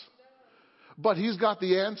does. But he's got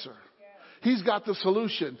the answer. He's got the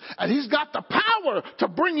solution. And he's got the power to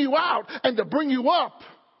bring you out and to bring you up.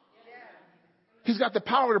 He's got the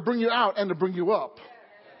power to bring you out and to bring you up.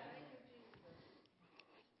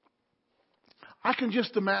 I can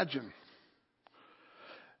just imagine.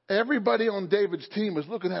 Everybody on David's team is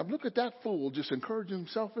looking at him. Look at that fool just encouraging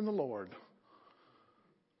himself in the Lord.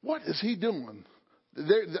 What is he doing?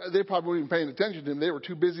 They probably weren't even paying attention to him. They were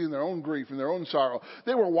too busy in their own grief and their own sorrow.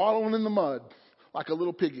 They were wallowing in the mud like a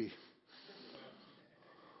little piggy.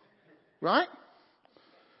 Right?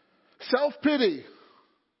 Self-pity.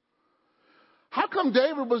 How come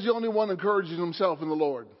David was the only one encouraging himself in the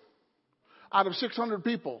Lord? Out of 600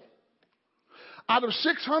 people. Out of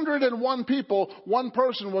 601 people, one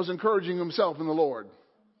person was encouraging himself in the Lord.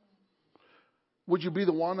 Would you be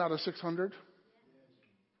the one out of 600?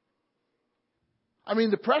 I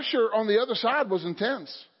mean, the pressure on the other side was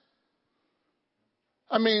intense.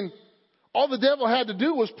 I mean, all the devil had to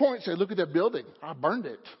do was point and say, look at that building. I burned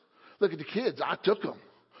it. Look at the kids. I took them.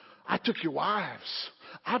 I took your wives.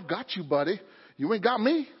 I've got you, buddy. You ain't got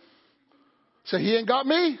me. Say, he ain't got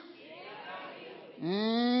me.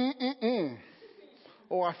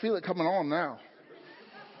 Oh, I feel it coming on now.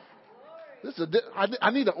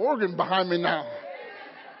 I need an organ behind me now.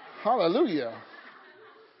 Hallelujah.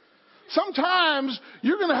 Sometimes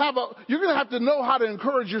you're going to have to know how to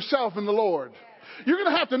encourage yourself in the Lord. You're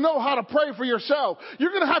going to have to know how to pray for yourself.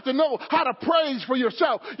 You're going to have to know how to praise for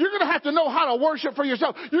yourself. You're going to have to know how to worship for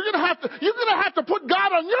yourself. You're going to have to put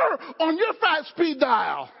God on your fast speed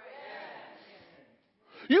dial.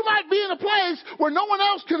 You might be in a place where no one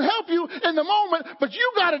else can help you in the moment, but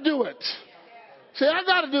you got to do it. Say, I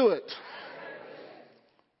got to do it.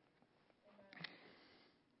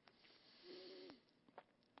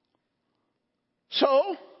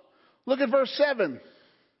 So, look at verse 7.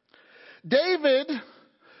 David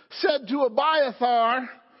said to Abiathar,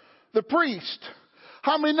 the priest,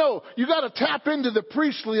 how many know you got to tap into the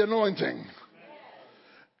priestly anointing?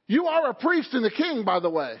 You are a priest and a king, by the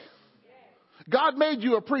way. God made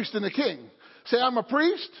you a priest and a king. Say, I'm a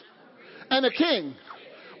priest and a king.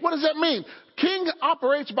 What does that mean? King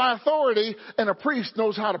operates by authority and a priest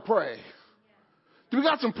knows how to pray. Do we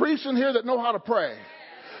got some priests in here that know how to pray?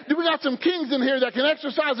 Do we got some kings in here that can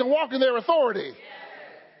exercise and walk in their authority?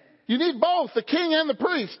 You need both, the king and the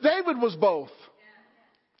priest. David was both.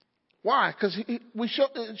 Why? Because it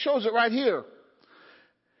shows it right here.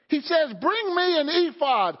 He says, bring me an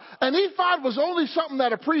ephod. An ephod was only something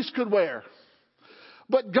that a priest could wear.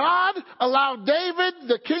 But God allowed David,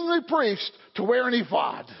 the kingly priest, to wear an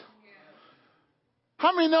ephod.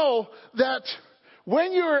 How many know that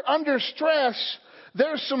when you're under stress,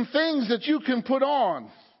 there's some things that you can put on?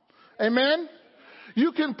 Amen?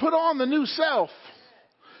 You can put on the new self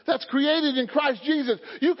that's created in Christ Jesus.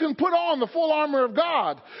 You can put on the full armor of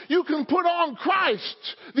God. You can put on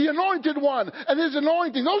Christ, the anointed one, and his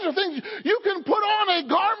anointing. Those are things. You can put on a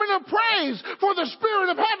garment of praise for the spirit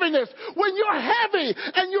of heaviness. When you're heavy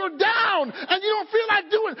and you're down and you don't feel like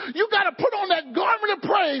doing, you got to put on that garment of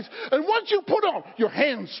praise. And once you put on, your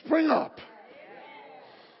hands spring up.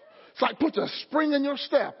 It's like put a spring in your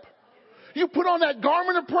step. You put on that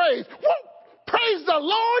garment of praise. Whoa! Praise the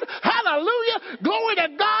Lord. Hallelujah. Glory to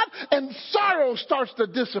God. And sorrow starts to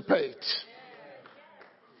dissipate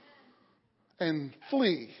and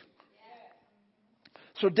flee.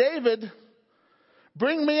 So David,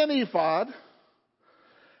 bring me an ephod.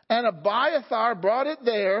 And Abiathar brought it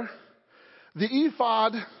there, the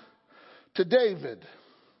ephod, to David.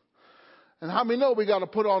 And how many know we got to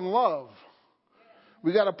put on love?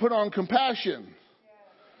 We got to put on compassion.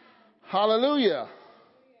 Hallelujah.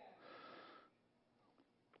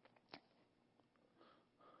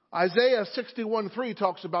 Isaiah 61:3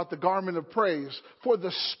 talks about the garment of praise for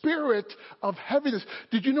the spirit of heaviness.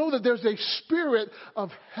 Did you know that there's a spirit of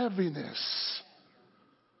heaviness?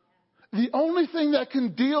 The only thing that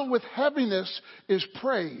can deal with heaviness is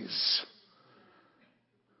praise.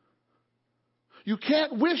 You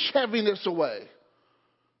can't wish heaviness away.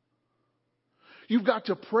 You've got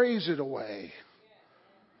to praise it away.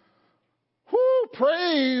 Whoo,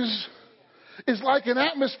 praise is like an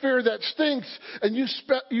atmosphere that stinks and you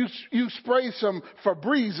spray some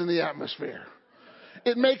Febreze in the atmosphere.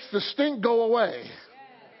 It makes the stink go away.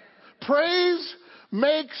 Praise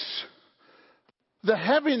makes the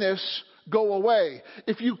heaviness go away.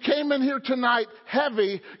 If you came in here tonight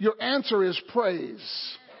heavy, your answer is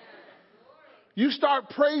praise. You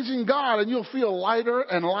start praising God and you'll feel lighter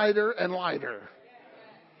and lighter and lighter.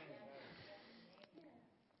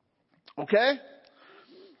 Okay?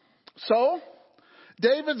 So,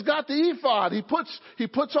 David's got the ephod. He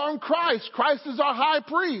puts on Christ. Christ is our high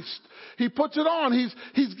priest. He puts it on.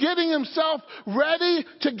 He's getting himself ready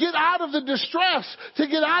to get out of the distress, to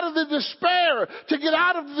get out of the despair, to get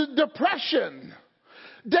out of the depression.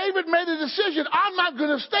 David made a decision. I'm not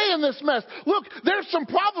going to stay in this mess. Look, there's some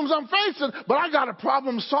problems I'm facing, but I got a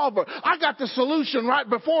problem solver. I got the solution right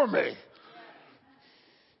before me.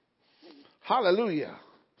 Hallelujah.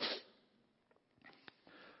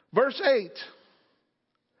 Verse 8.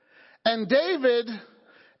 And David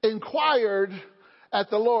inquired at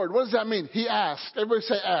the Lord. What does that mean? He asked. Everybody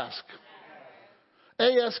say ask.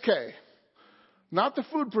 A-S-K. Not the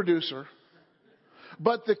food producer,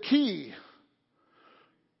 but the key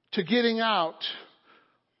to getting out.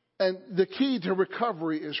 And the key to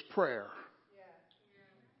recovery is prayer.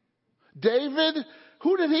 David,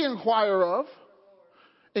 who did he inquire of?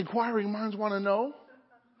 Inquiring minds want to know.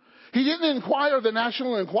 He didn't inquire the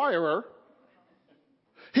National Enquirer.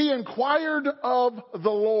 He inquired of the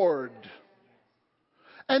Lord.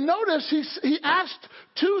 And notice he asked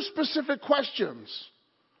two specific questions.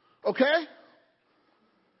 Okay?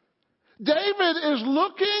 David is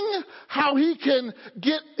looking how he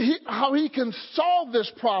can solve this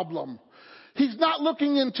problem. He's not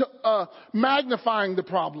looking into magnifying the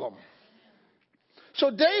problem. So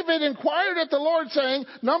David inquired at the Lord saying,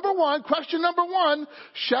 question number one,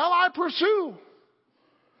 shall I pursue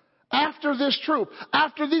after this troop,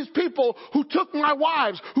 after these people who took my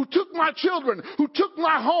wives, who took my children, who took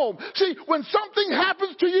my home? See, when something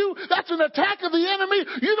happens to you, that's an attack of the enemy.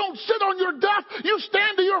 You don't sit on your duff. You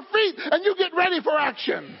stand to your feet and you get ready for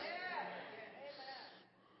action.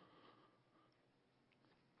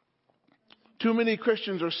 Too many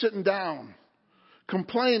Christians are sitting down,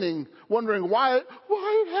 complaining, wondering why it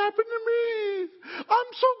happened to me.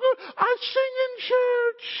 I'm so good. I sing in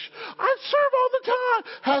church. I serve all the time.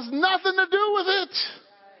 Has nothing to do with it.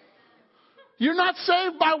 You're not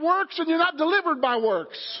saved by works and you're not delivered by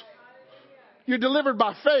works. You're delivered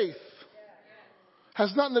by faith.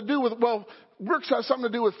 Has nothing to do with, works has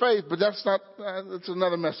something to do with faith, but that's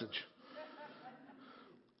another message.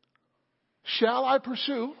 Shall I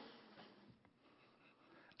pursue?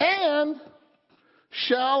 And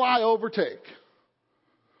shall I overtake?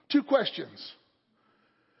 Two questions.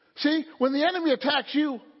 See, when the enemy attacks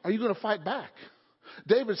you, are you going to fight back?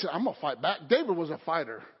 David said, I'm going to fight back. David was a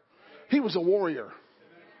fighter. He was a warrior.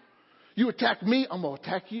 You attack me, I'm going to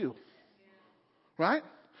attack you. Right?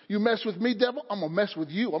 You mess with me, devil, I'm going to mess with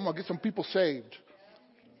you. I'm going to get some people saved.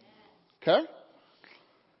 Okay?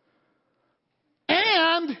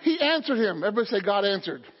 And he answered him. Everybody say God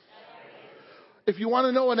answered. If you want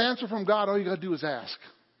to know an answer from God, all you got to do is ask.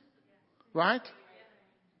 Right?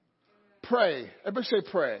 Pray. Everybody say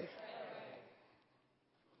pray.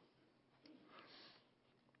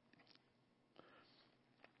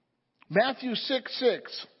 Matthew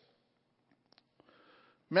 6:6.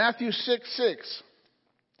 Matthew 6:6.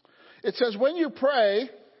 It says, when you pray,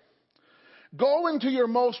 go into your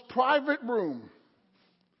most private room.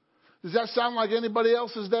 Does that sound like anybody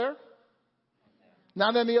else is there?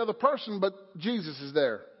 Not any other person, but Jesus is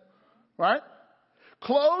there. Right?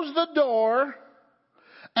 Close the door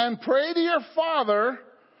and pray to your Father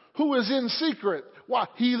who is in secret. Why?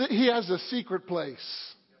 He has a secret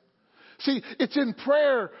place. See, it's in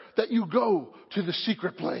prayer that you go to the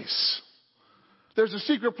secret place. There's a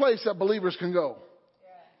secret place that believers can go.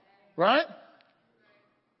 Right?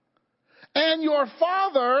 And your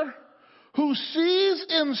Father who sees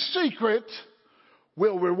in secret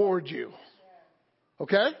will reward you.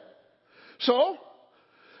 Okay? So,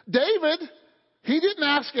 David, he didn't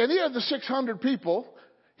ask any of the 600 people.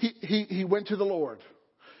 He went to the Lord.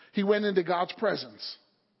 He went into God's presence.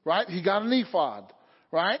 Right? He got an ephod.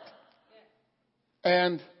 Right?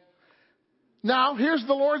 And now here's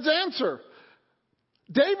the Lord's answer.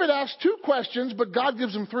 David asked 2 questions, but God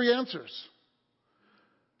gives him 3 answers.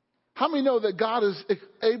 How many know that God is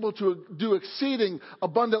able to do exceeding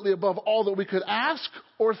abundantly above all that we could ask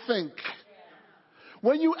or think?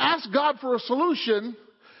 When you ask God for a solution,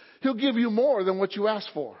 He'll give you more than what you ask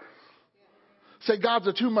for. Say, God's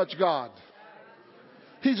a too much God.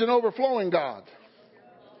 He's an overflowing God.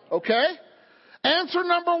 Okay? Answer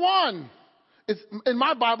number 1. In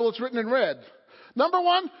my Bible, it's written in red. Number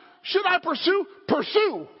 1, should I pursue?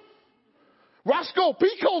 Pursue. Roscoe P.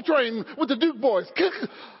 Coltrane with the Duke Boys.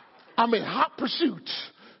 I'm in hot pursuit.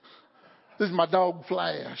 This is my dog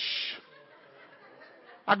Flash.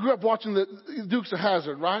 I grew up watching the Dukes of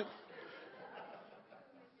Hazzard, right?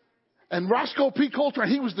 And Roscoe P. Coltrane,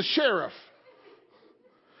 he was the sheriff.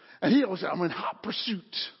 And he always said, I'm in hot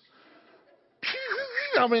pursuit.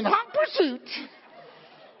 I'm in hot pursuit.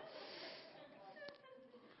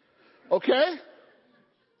 Okay?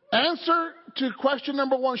 Answer to question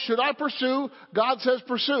number 1, should I pursue? God says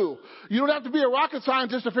pursue. You don't have to be a rocket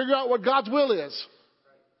scientist to figure out what God's will is.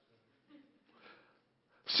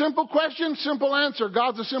 Simple question, simple answer.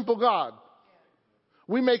 God's a simple God.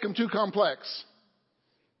 We make him too complex.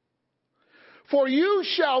 For you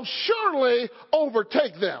shall surely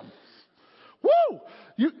overtake them. Woo!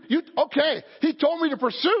 Okay, he told me to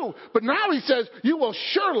pursue, but now he says you will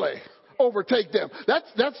surely overtake them.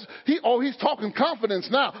 He's talking confidence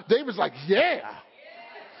now. David's like, yeah.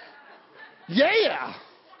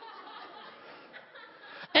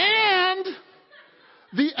 And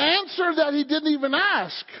the answer that he didn't even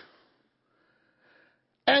ask.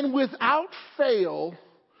 And without fail,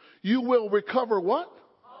 you will recover what?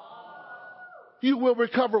 You will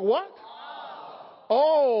recover what?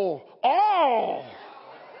 All.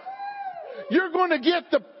 You're going to get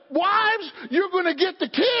the wives, you're going to get the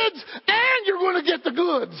kids, and you're going to get the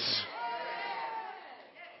goods.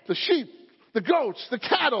 The sheep, the goats, the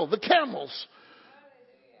cattle, the camels.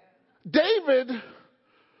 David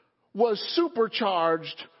was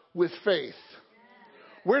supercharged with faith.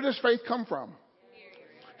 Where does faith come from?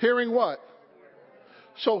 Hearing what?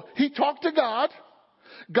 So he talked to God.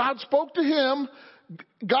 God spoke to him.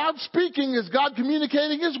 God speaking is God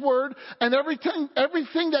communicating his word, and everything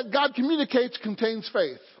that God communicates contains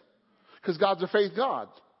faith. Because God's a faith God.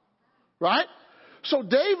 Right? So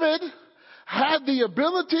David had the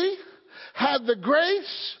ability, had the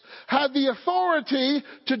grace, had the authority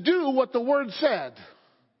to do what the word said.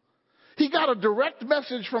 He got a direct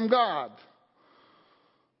message from God.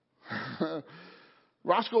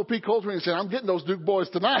 Roscoe P. Coltrane said, I'm getting those Duke boys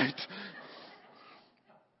tonight.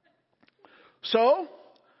 So,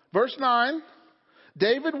 verse 9,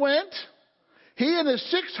 David went, he and his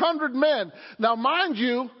 600 men. Now, mind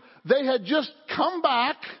you, they had just come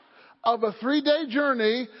back of a 3-day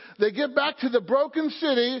journey. They get back to the broken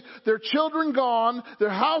city, their children gone,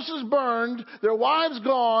 their houses burned, their wives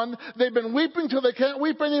gone. They've been weeping till they can't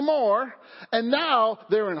weep anymore. And now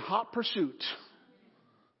they're in hot pursuit.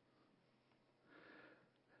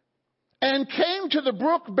 And came to the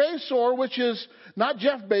brook Besor, which is not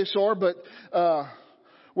Jeff Bezos, but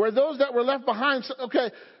where those that were left behind.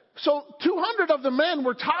 Okay, so 200 of the men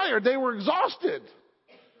were tired. They were exhausted.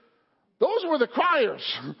 Those were the criers.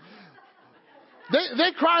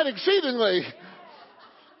 They cried exceedingly.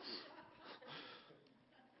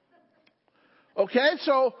 Okay,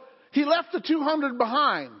 so he left the 200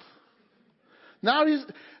 behind. Now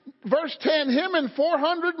verse 10, him and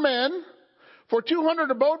 400 men, for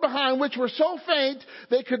 200 abode behind, which were so faint,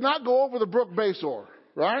 they could not go over the brook Besor.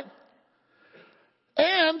 Right?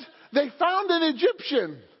 And they found an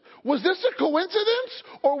Egyptian. Was this a coincidence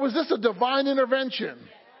or was this a divine intervention?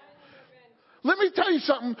 Let me tell you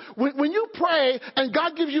something. When you pray and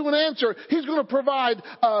God gives you an answer, He's going to provide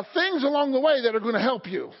things along the way that are going to help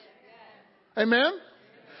you. Amen?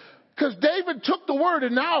 Because David took the word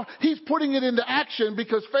and now he's putting it into action,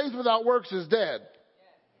 because faith without works is dead.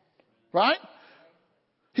 Right?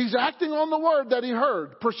 He's acting on the word that he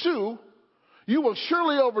heard. Pursue. You will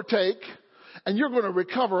surely overtake, and you're going to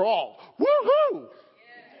recover all. Woohoo!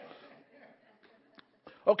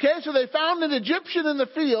 Okay, so they found an Egyptian in the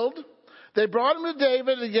field. They brought him to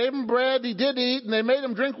David, and gave him bread, he did eat, and they made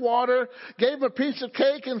him drink water, gave him a piece of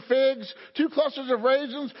cake and figs, 2 clusters of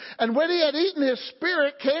raisins, and when he had eaten, his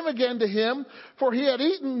spirit came again to him, for he had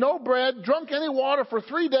eaten no bread, drunk any water for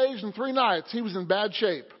 3 days and 3 nights. He was in bad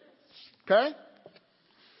shape. Okay?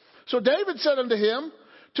 So David said unto him,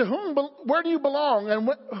 where do you belong, and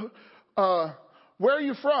where are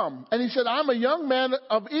you from? And he said, I'm a young man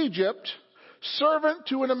of Egypt, servant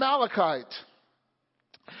to an Amalekite.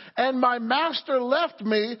 And my master left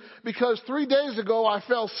me because 3 days ago I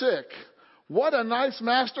fell sick. What a nice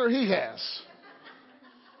master he has.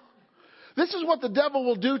 This is what the devil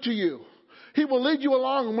will do to you. He will lead you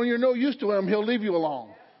along, and when you're no use to him, he'll leave you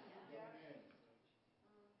along.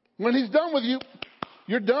 When he's done with you,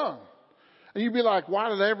 you're done. And you'd be like, why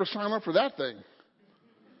did I ever sign up for that thing?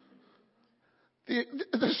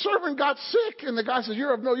 The servant got sick, and the guy says,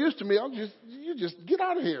 you're of no use to me. You just get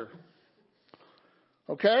out of here.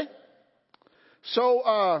 Okay?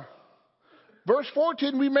 So, verse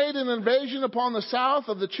 14, we made an invasion upon the south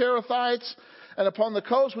of the Cherethites and upon the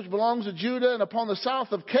coast which belongs to Judah and upon the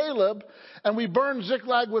south of Caleb, and we burned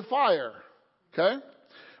Ziklag with fire. Okay?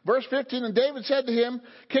 Verse 15, and David said to him,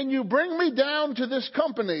 can you bring me down to this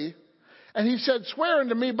company? And he said, swear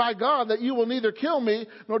unto me by God that you will neither kill me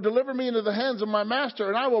nor deliver me into the hands of my master,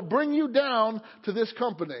 and I will bring you down to this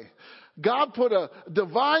company. God put a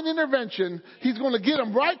divine intervention. He's going to get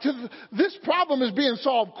him right to this problem is being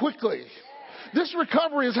solved quickly. This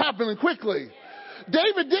recovery is happening quickly.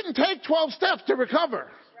 David didn't take 12 steps to recover.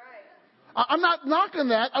 I'm not knocking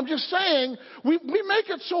that. I'm just saying we make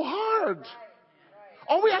it so hard.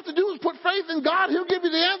 All we have to do is put faith in God. He'll give you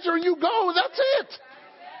the answer and you go. That's it.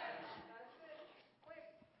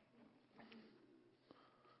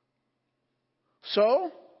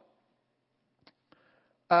 So,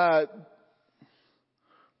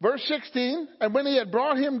 verse 16, and when he had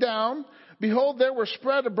brought him down, behold, there were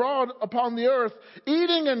spread abroad upon the earth,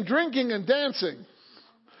 eating and drinking and dancing.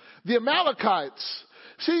 The Amalekites.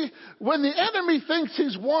 See, when the enemy thinks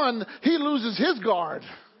he's won, he loses his guard.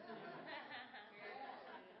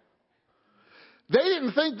 They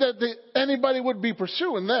didn't think that anybody would be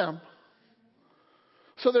pursuing them.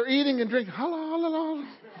 So they're eating and drinking.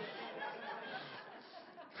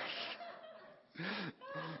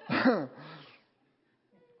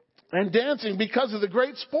 And dancing because of the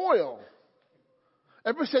great spoil.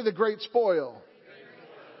 Everybody say the great spoil.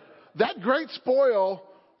 That great spoil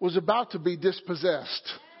was about to be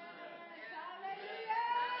dispossessed.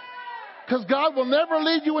 Because God will never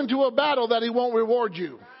lead you into a battle that he won't reward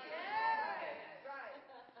you.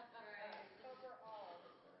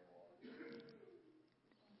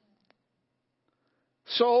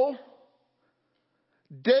 So,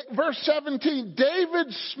 verse 17,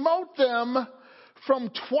 David smote them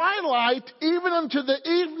from twilight even unto the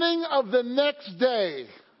evening of the next day.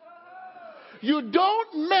 You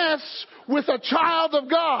don't mess with a child of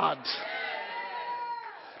God.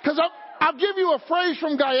 Because I'll give you a phrase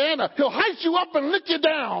from Guyana. He'll heist you up and lick you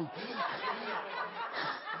down.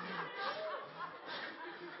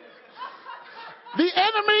 The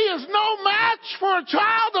enemy is no match for a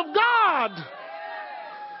child of God.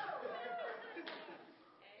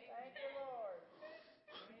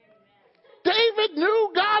 David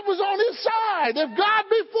knew God was on his side. If God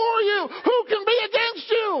be for you, who can be against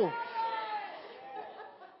you?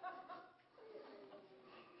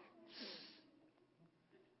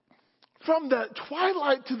 From the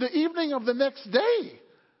twilight to the evening of the next day.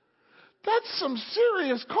 That's some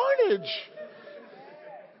serious carnage.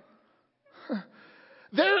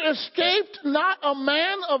 There escaped not a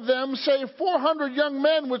man of them, save 400 young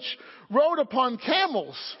men which rode upon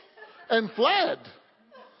camels and fled.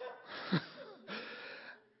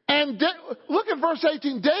 And look at verse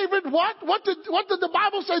 18. David, what? What did the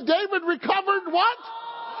Bible say? David recovered what?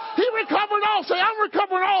 He recovered all. Say, I'm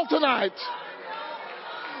recovering all tonight.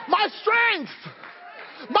 My strength,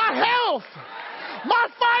 my health, my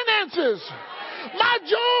finances, my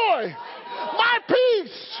joy, my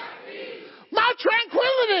peace, my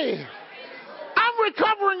tranquility. I'm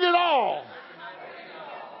recovering it all.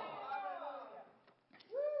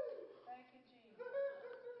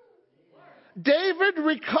 David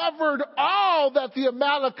recovered all that the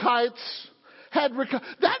Amalekites had recovered.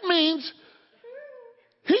 That means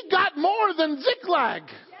he got more than Ziklag.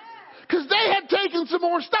 Because they had taken some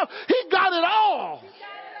more stuff. He got it all.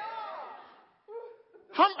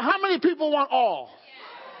 How many people want all?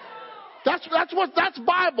 That's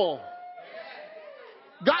Bible.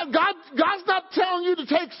 God's not telling you to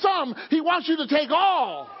take some. He wants you to take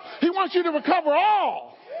all. He wants you to recover all.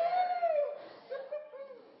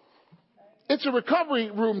 It's a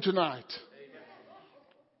recovery room tonight.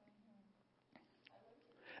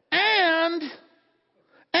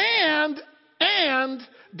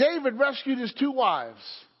 David rescued his 2 wives.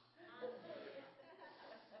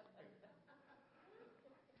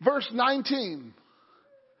 Verse 19.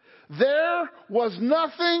 There was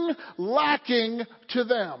nothing lacking to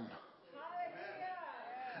them.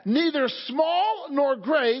 Neither small nor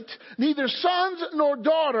great, neither sons nor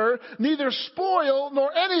daughter, neither spoil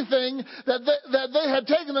nor anything that they had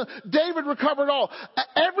taken. David recovered all.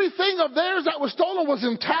 Everything of theirs that was stolen was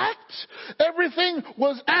intact. Everything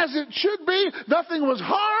was as it should be. Nothing was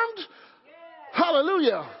harmed.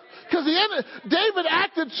 Hallelujah. Because David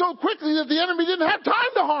acted so quickly that the enemy didn't have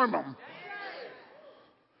time to harm him.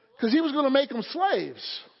 Because he was going to make them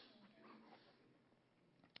slaves.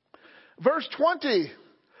 Verse 20.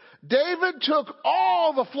 David took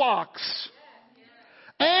all the flocks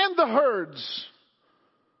and the herds.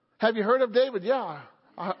 Have you heard of David? Yeah,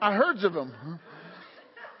 I heard of him.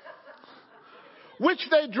 Which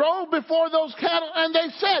they drove before those cattle. And they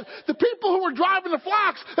said, the people who were driving the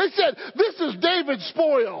flocks, they said, this is David's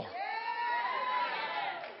spoil.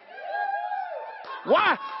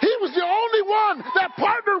 Why? He was the only one that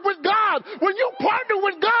partnered with God. When you partner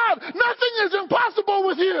with God, nothing is impossible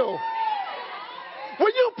with you.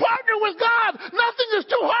 When you partner with God, nothing is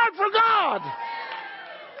too hard for God.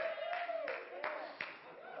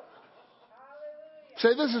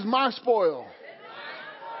 Say, this is my spoil.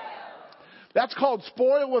 That's called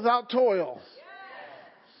spoil without toil.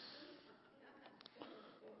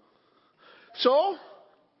 So,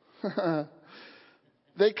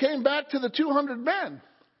 they came back to the 200 men.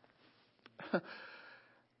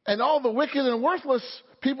 And all the wicked and worthless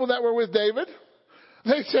people that were with David,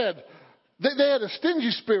 they said, they had a stingy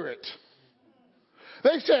spirit.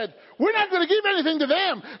 They said, we're not going to give anything to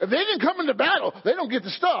them. If they didn't come into battle, they don't get the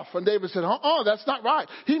stuff. And David said, that's not right.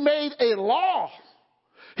 He made a law.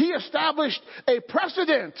 He established a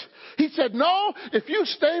precedent. He said, no, if you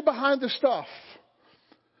stay behind the stuff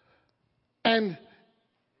and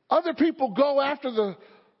other people go after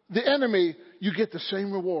the enemy, you get the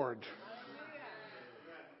same reward.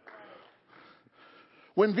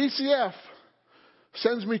 When VCF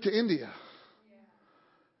sends me to India,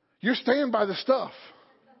 you're staying by the stuff.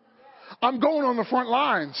 I'm going on the front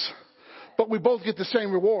lines, but we both get the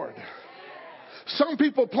same reward. Some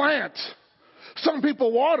people plant, some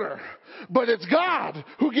people water, but it's God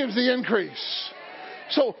who gives the increase.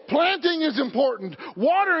 So planting is important,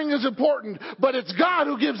 watering is important, but it's God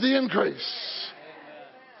who gives the increase.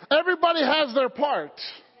 Everybody has their part.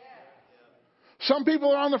 Some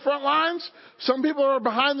people are on the front lines, some people are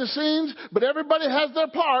behind the scenes, but everybody has their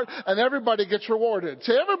part and everybody gets rewarded.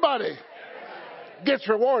 Say, everybody gets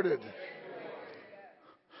rewarded.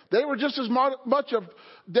 They were just as much of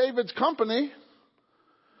David's company.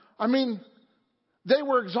 I mean, they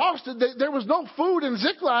were exhausted. There was no food in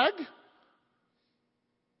Ziklag.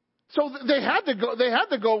 So they had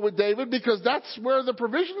to go with David because that's where the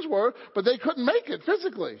provisions were, but they couldn't make it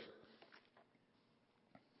physically.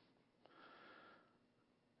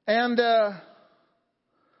 And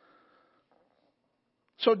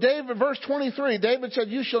so David, verse 23, David said,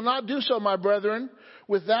 you shall not do so, my brethren,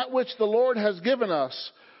 with that which the Lord has given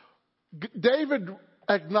us. David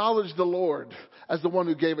acknowledged the Lord as the one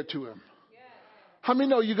who gave it to him. How many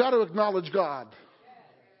know you got to acknowledge God?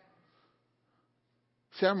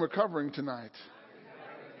 See, I'm recovering tonight.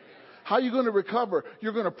 How are you going to recover?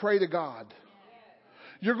 You're going to pray to God.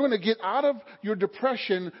 You're going to get out of your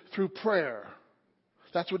depression through prayer.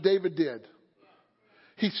 That's what David did.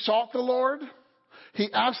 He sought the Lord,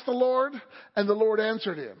 he asked the Lord, and the Lord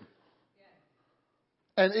answered him.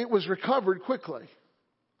 And it was recovered quickly.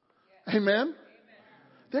 Amen?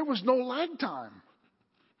 There was no lag time.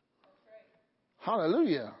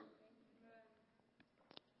 Hallelujah.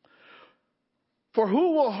 For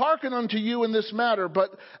who will hearken unto you in this matter? But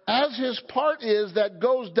as his part is that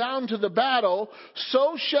goes down to the battle,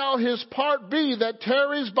 so shall his part be that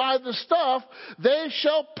tarries by the stuff. They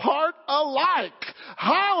shall part alike.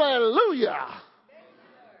 Hallelujah.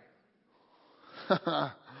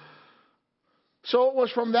 So it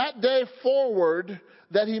was from that day forward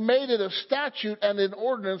that he made it a statute and an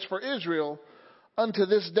ordinance for Israel unto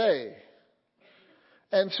this day.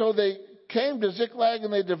 And so they came to Ziklag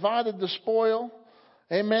and they divided the spoil.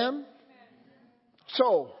 Amen.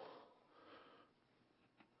 So,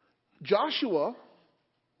 Joshua,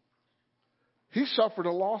 he suffered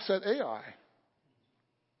a loss at Ai.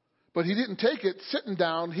 But he didn't take it sitting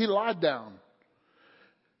down, he lied down.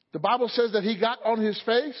 The Bible says that he got on his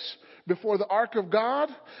face before the ark of God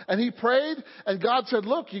and he prayed and God said,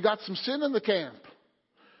 look, you got some sin in the camp.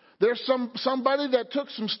 There's somebody that took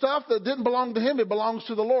some stuff that didn't belong to him. It belongs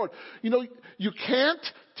to the Lord. You know, you can't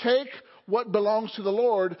take what belongs to the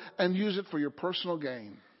Lord and use it for your personal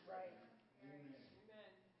gain.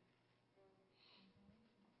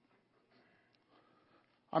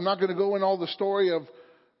 I'm not going to go in all the story of...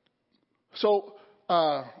 So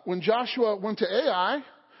when Joshua went to Ai,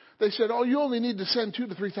 they said, oh, you only need to send 2,000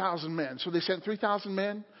 to 3,000 men. So they sent 3,000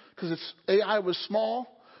 men because Ai was small.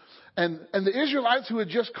 And the Israelites who had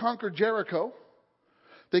just conquered Jericho,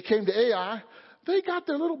 they came to Ai. They got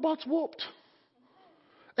their little butts whooped.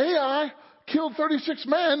 Ai killed 36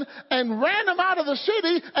 men and ran them out of the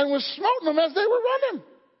city and was smoting them as they were running.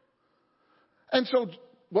 And so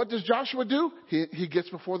what does Joshua do? He gets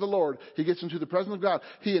before the Lord. He gets into the presence of God.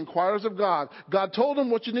 He inquires of God. God told him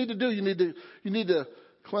what you need to do. You need to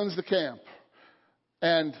cleanse the camp.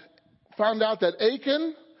 And found out that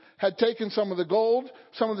Achan had taken some of the gold,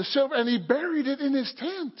 some of the silver, and he buried it in his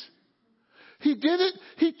tent. He did it.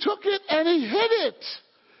 He took it and he hid it.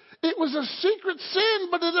 It was a secret sin,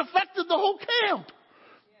 but it affected the whole camp.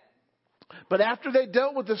 But after they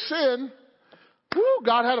dealt with the sin,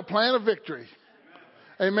 God had a plan of victory.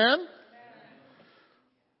 Amen?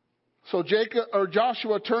 So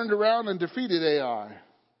Joshua turned around and defeated Ai.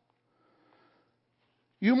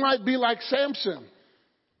 You might be like Samson,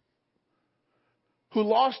 who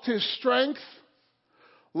lost his strength,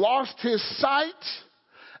 lost his sight,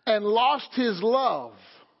 and lost his love.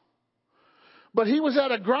 But he was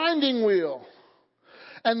at a grinding wheel.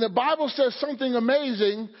 And the Bible says something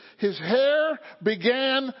amazing. His hair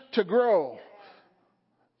began to grow.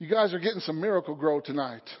 You guys are getting some miracle grow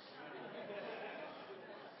tonight.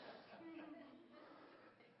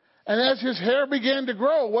 And as his hair began to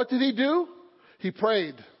grow, what did he do? He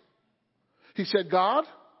prayed. He said, God,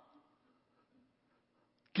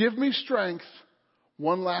 give me strength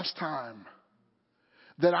one last time,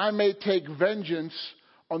 that I may take vengeance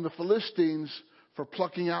on the Philistines for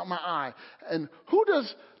plucking out my eye. And who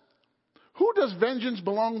does vengeance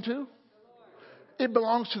belong to? It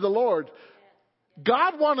belongs to the Lord.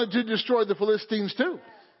 God wanted to destroy the Philistines too.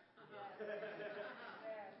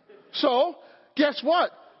 So, guess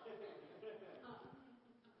what?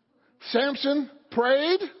 Samson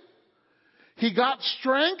prayed. He got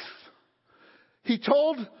strength. He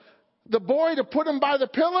told the boy to put him by the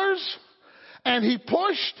pillars. And he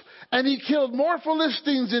pushed and he killed more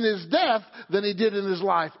Philistines in his death than he did in his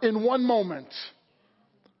life in one moment.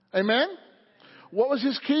 Amen? What was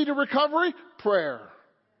his key to recovery? Prayer.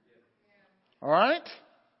 All right?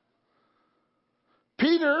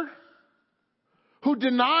 Peter, who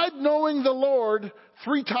denied knowing the Lord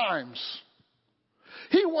 3 times.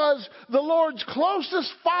 He was the Lord's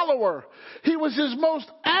closest follower. He was his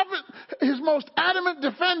most adamant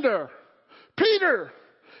defender. Peter,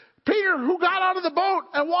 who got out of the boat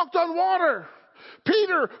and walked on water.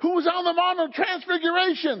 Peter, who was on the Mount of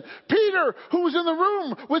Transfiguration. Peter, who was in the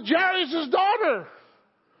room with Jairus' daughter.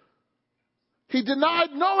 He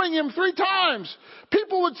denied knowing him 3 times.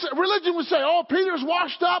 Religion would say, oh, Peter's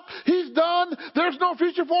washed up. He's done. There's no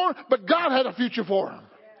future for him. But God had a future for him.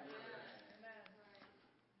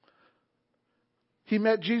 He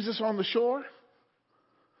met Jesus on the shore.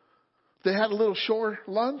 They had a little shore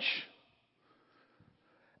lunch.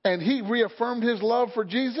 And he reaffirmed his love for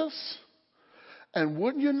Jesus. And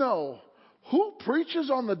wouldn't you know, who preaches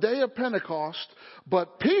on the day of Pentecost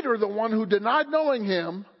but Peter, the one who denied knowing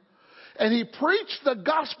him? And he preached the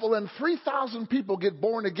gospel and 3,000 people get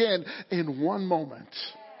born again in one moment.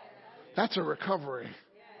 That's a recovery.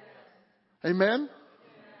 Amen?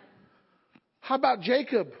 How about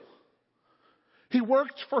Jacob? He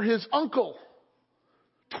worked for his uncle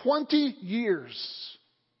 20 years.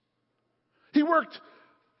 He worked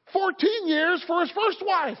 14 years for his first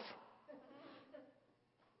wife.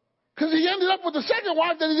 Because he ended up with the second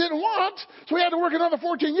wife that he didn't want. So he had to work another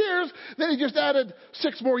 14 years. Then he just added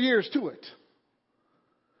 6 more years to it.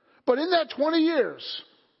 But in that 20 years,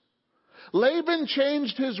 Laban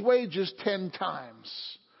changed his wages 10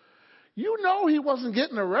 times. You know he wasn't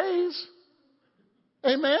getting a raise.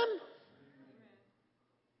 Amen?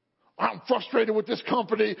 I'm frustrated with this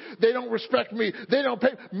company. They don't respect me. They don't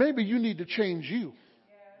pay. Maybe you need to change you.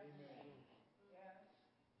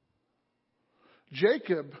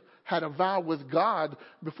 Jacob had a vow with God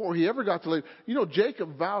before he ever got to Laban. You know,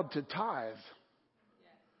 Jacob vowed to tithe.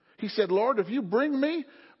 He said, Lord, if you bring me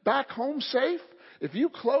back home safe, if you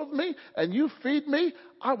clothe me and you feed me,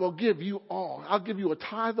 I will give you all. I'll give you a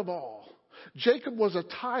tithe of all. Jacob was a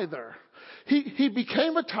tither. He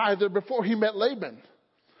became a tither before he met Laban.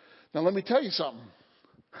 Now let me tell you something.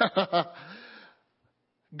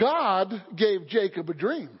 God gave Jacob a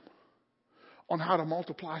dream on how to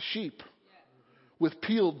multiply sheep with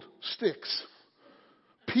peeled sticks,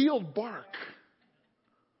 peeled bark.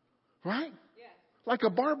 Right? Like a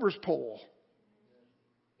barber's pole.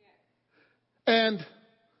 And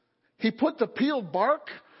he put the peeled bark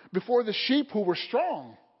before the sheep who were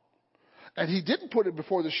strong. And he didn't put it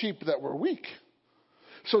before the sheep that were weak.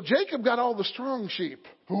 So Jacob got all the strong sheep.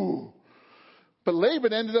 Ooh. But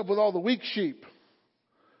Laban ended up with all the weak sheep.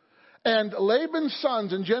 And Laban's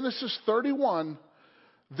sons in Genesis 31,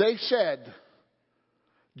 they said,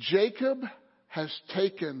 Jacob has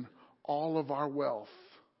taken all of our wealth.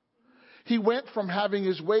 He went from having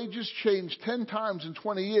his wages changed 10 times in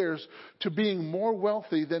 20 years to being more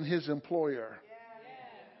wealthy than his employer.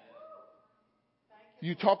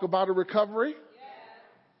 You talk about a recovery?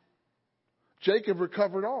 Jacob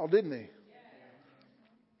recovered all, didn't he?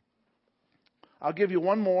 I'll give you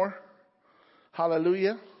one more.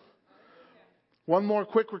 Hallelujah. One more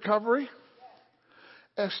quick recovery.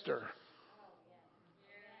 Esther.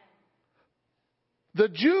 The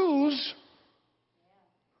Jews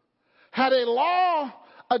had a law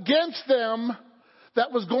against them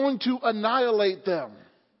that was going to annihilate them,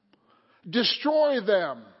 destroy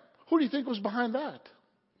them. Who do you think was behind that?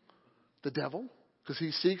 The devil, because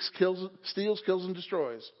he seeks, steals, kills, and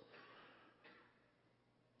destroys.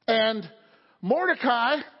 And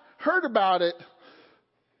Mordecai heard about it.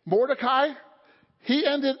 Mordecai, he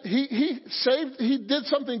did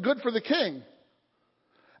something good for the king.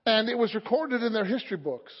 And it was recorded in their history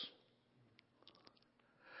books.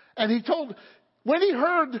 And when he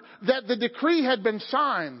heard that the decree had been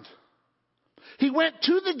signed, he went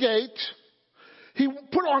to the gate. He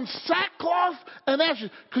put on sackcloth and ashes,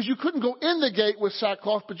 because you couldn't go in the gate with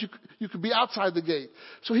sackcloth, but you could be outside the gate.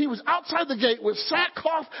 So he was outside the gate with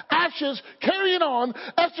sackcloth, ashes, carrying on.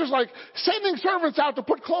 Esther's like sending servants out to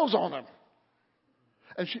put clothes on him.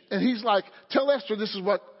 And he's like, tell Esther this is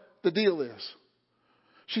what the deal is.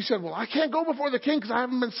 She said, well, I can't go before the king because I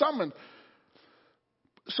haven't been summoned.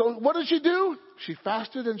 So what did she do? She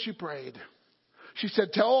fasted and she prayed. She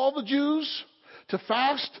said, tell all the Jews to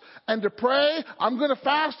fast and to pray. I'm going to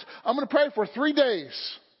fast. I'm going to pray for 3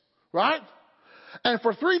 days. Right? And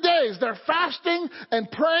for 3 days, they're fasting and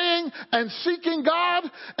praying and seeking God.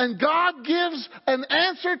 And God gives an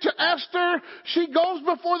answer to Esther. She goes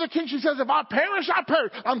before the king. She says, if I perish, I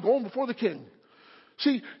perish. I'm going before the king.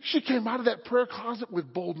 See, she came out of that prayer closet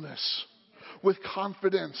with boldness, with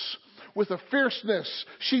confidence, with a fierceness.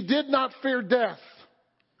 She did not fear death.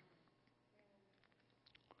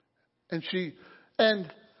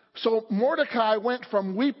 And so Mordecai went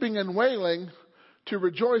from weeping and wailing to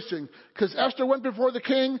rejoicing, because Esther went before the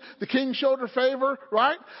king showed her favor,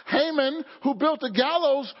 right? Haman, who built a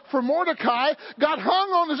gallows for Mordecai, got hung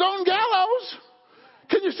on his own gallows.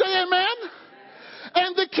 Can you say amen?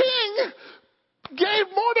 And the king gave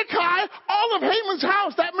Mordecai all of Haman's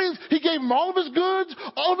house. That means he gave him all of his goods,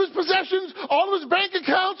 all of his possessions, all of his bank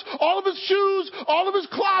accounts, all of his shoes, all of his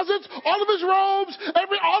closets, all of his robes,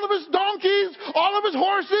 all of his donkeys, all of his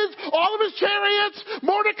horses, all of his chariots.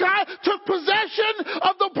 Mordecai took possession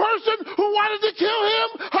of the person who wanted to kill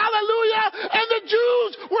him. Hallelujah. And the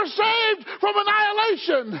Jews were saved from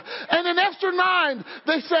annihilation. And in Esther 9,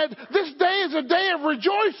 they said, this day is a day of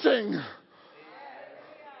rejoicing.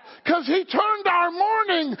 Because he turned our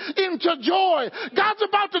mourning into joy. God's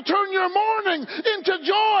about to turn your mourning into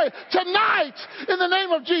joy tonight in the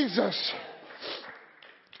name of Jesus.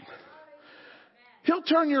 He'll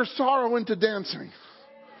turn your sorrow into dancing.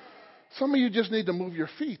 Some of you just need to move your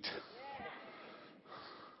feet.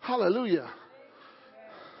 Hallelujah.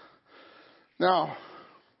 Now,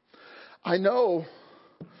 I know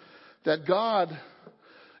that God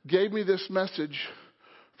gave me this message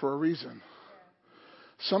for a reason.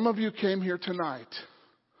 Some of you came here tonight.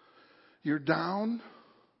 You're down.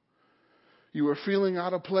 You were feeling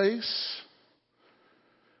out of place.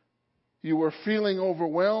 You were feeling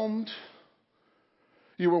overwhelmed.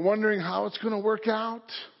 You were wondering how it's going to work out.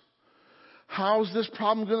 How's this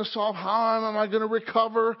problem going to solve? How am I going to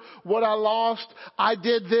recover what I lost? I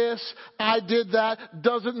did this. I did that.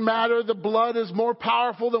 Doesn't matter. The blood is more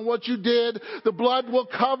powerful than what you did. The blood will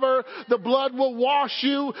cover. The blood will wash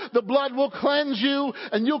you. The blood will cleanse you.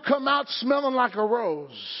 And you'll come out smelling like a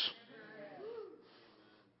rose.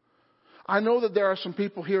 I know that there are some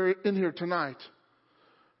people in here tonight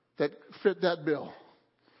that fit that bill.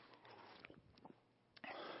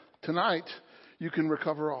 Tonight, you can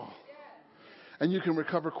recover all. And you can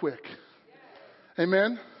recover quick.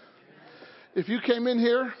 Amen? If you came in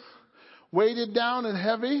here weighted down and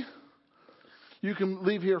heavy, you can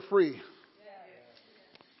leave here free.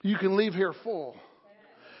 You can leave here full.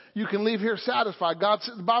 You can leave here satisfied.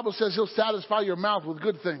 The Bible says He'll satisfy your mouth with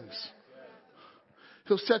good things.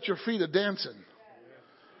 He'll set your feet a dancing.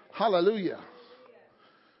 Hallelujah.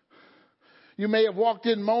 You may have walked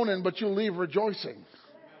in moaning, but you'll leave rejoicing.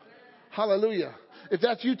 Hallelujah. If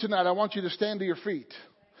that's you tonight, I want you to stand to your feet.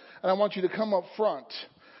 And I want you to come up front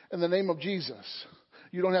in the name of Jesus.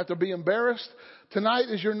 You don't have to be embarrassed. Tonight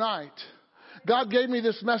is your night. God gave me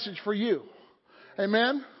this message for you.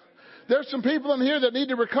 Amen. There's some people in here that need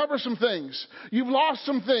to recover some things. You've lost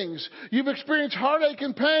some things. You've experienced heartache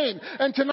and pain. And tonight,